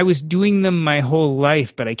 I was doing them my whole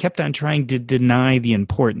life, but I kept on trying to deny the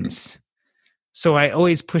importance. So I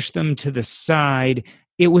always pushed them to the side.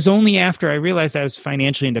 It was only after I realized I was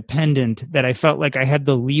financially independent that I felt like I had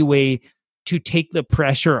the leeway to take the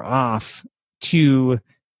pressure off to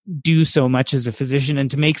do so much as a physician and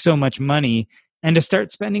to make so much money and to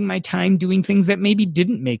start spending my time doing things that maybe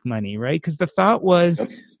didn't make money, right? Because the thought was,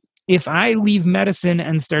 if I leave medicine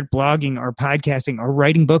and start blogging or podcasting or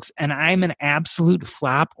writing books and I'm an absolute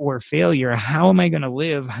flop or failure, how am I going to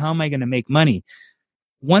live? How am I going to make money?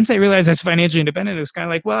 Once I realized I was financially independent, it was kind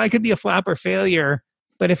of like, well, I could be a flop or failure,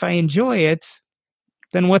 but if I enjoy it,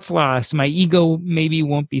 then what's lost? My ego maybe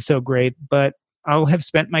won't be so great, but I'll have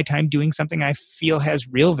spent my time doing something I feel has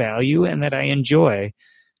real value and that I enjoy.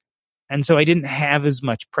 And so I didn't have as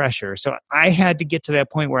much pressure. So I had to get to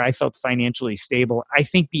that point where I felt financially stable. I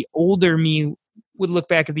think the older me would look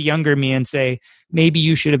back at the younger me and say, maybe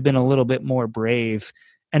you should have been a little bit more brave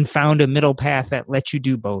and found a middle path that lets you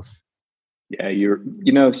do both.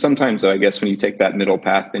 Yeah, sometimes I guess when you take that middle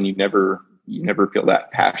path, then you never feel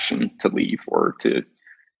that passion to leave or to,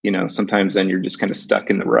 sometimes then you're just kind of stuck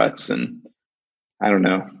in the ruts. And I don't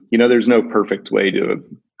know, there's no perfect way to have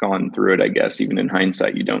gone through it. I guess even in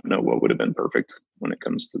hindsight, you don't know what would have been perfect when it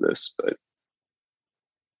comes to this, but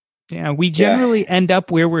yeah, we generally end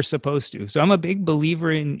up where we're supposed to. So I'm a big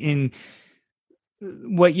believer in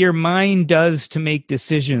what your mind does to make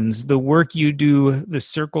decisions. The work you do, the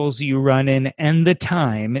circles you run in, and the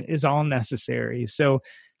time is all necessary. So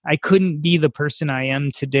I couldn't be the person I am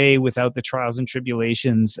today without the trials and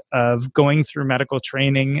tribulations of going through medical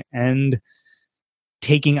training and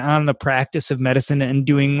taking on the practice of medicine and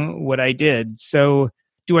doing what I did. So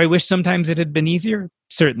do I wish sometimes it had been easier?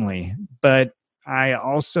 Certainly. But I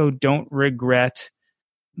also don't regret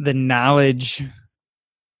the knowledge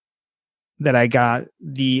that I got,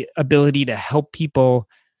 the ability to help people,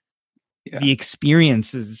 the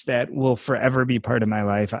experiences that will forever be part of my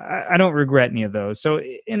life. I don't regret any of those. So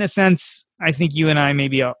in a sense, I think you and I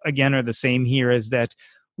maybe again are the same here, is that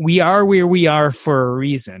we are where we are for a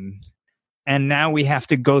reason. And now we have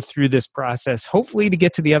to go through this process, hopefully to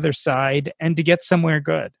get to the other side and to get somewhere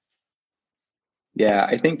good. Yeah,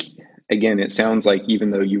 I think, again, it sounds like even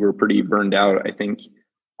though you were pretty burned out, I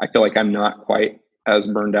feel like I'm not quite as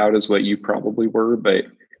burned out as what you probably were, but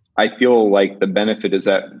I feel like the benefit is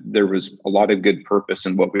that there was a lot of good purpose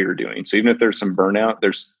in what we were doing. So even if there's some burnout,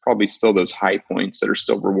 there's probably still those high points that are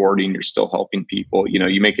still rewarding. You're still helping people,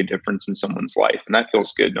 you make a difference in someone's life, and that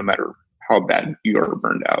feels good no matter how bad you are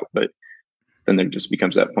burned out. But then there just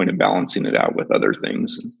becomes that point of balancing it out with other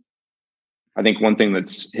things. And I think one thing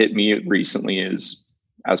that's hit me recently is,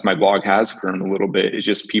 as my blog has grown a little bit, is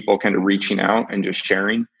just people kind of reaching out and just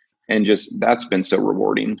sharing. And just that's been so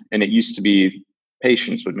rewarding. And it used to be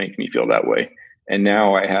patients would make me feel that way. And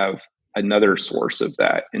now I have another source of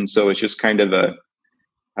that. And so it's just kind of I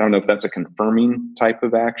don't know if that's a confirming type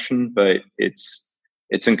of action, but it's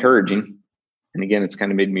encouraging. And again, it's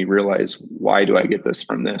kind of made me realize, why do I get this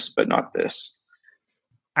from this, but not this?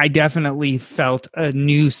 I definitely felt a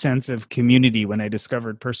new sense of community when I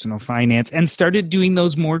discovered personal finance and started doing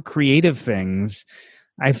those more creative things.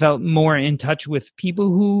 I felt more in touch with people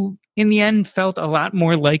who, in the end, felt a lot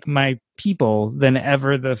more like my people than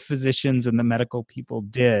ever the physicians and the medical people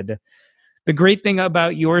did. The great thing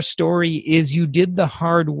about your story is you did the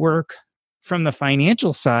hard work from the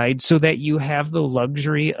financial side so that you have the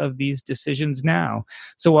luxury of these decisions now.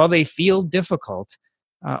 So while they feel difficult,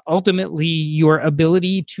 ultimately your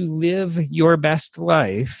ability to live your best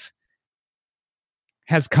life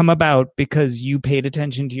has come about because you paid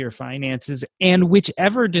attention to your finances, and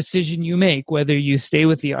whichever decision you make, whether you stay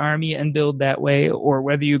with the Army and build that way or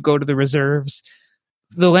whether you go to the reserves,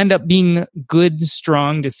 they'll end up being good,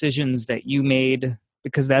 strong decisions that you made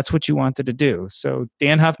because that's what you wanted to do. So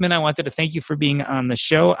Dan Huffman, I wanted to thank you for being on the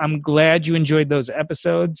show. I'm glad you enjoyed those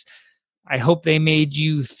episodes. I hope they made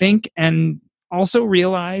you think and also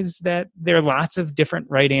realize that there are lots of different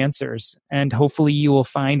right answers, and hopefully you will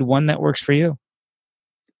find one that works for you.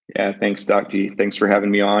 Yeah, thanks, Doc G. Thanks for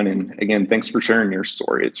having me on. And again, thanks for sharing your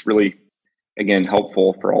story. It's really, again,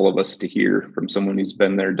 helpful for all of us to hear from someone who's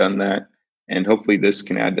been there, done that. And hopefully this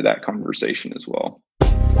can add to that conversation as well.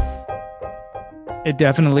 It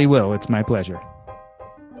definitely will. It's my pleasure.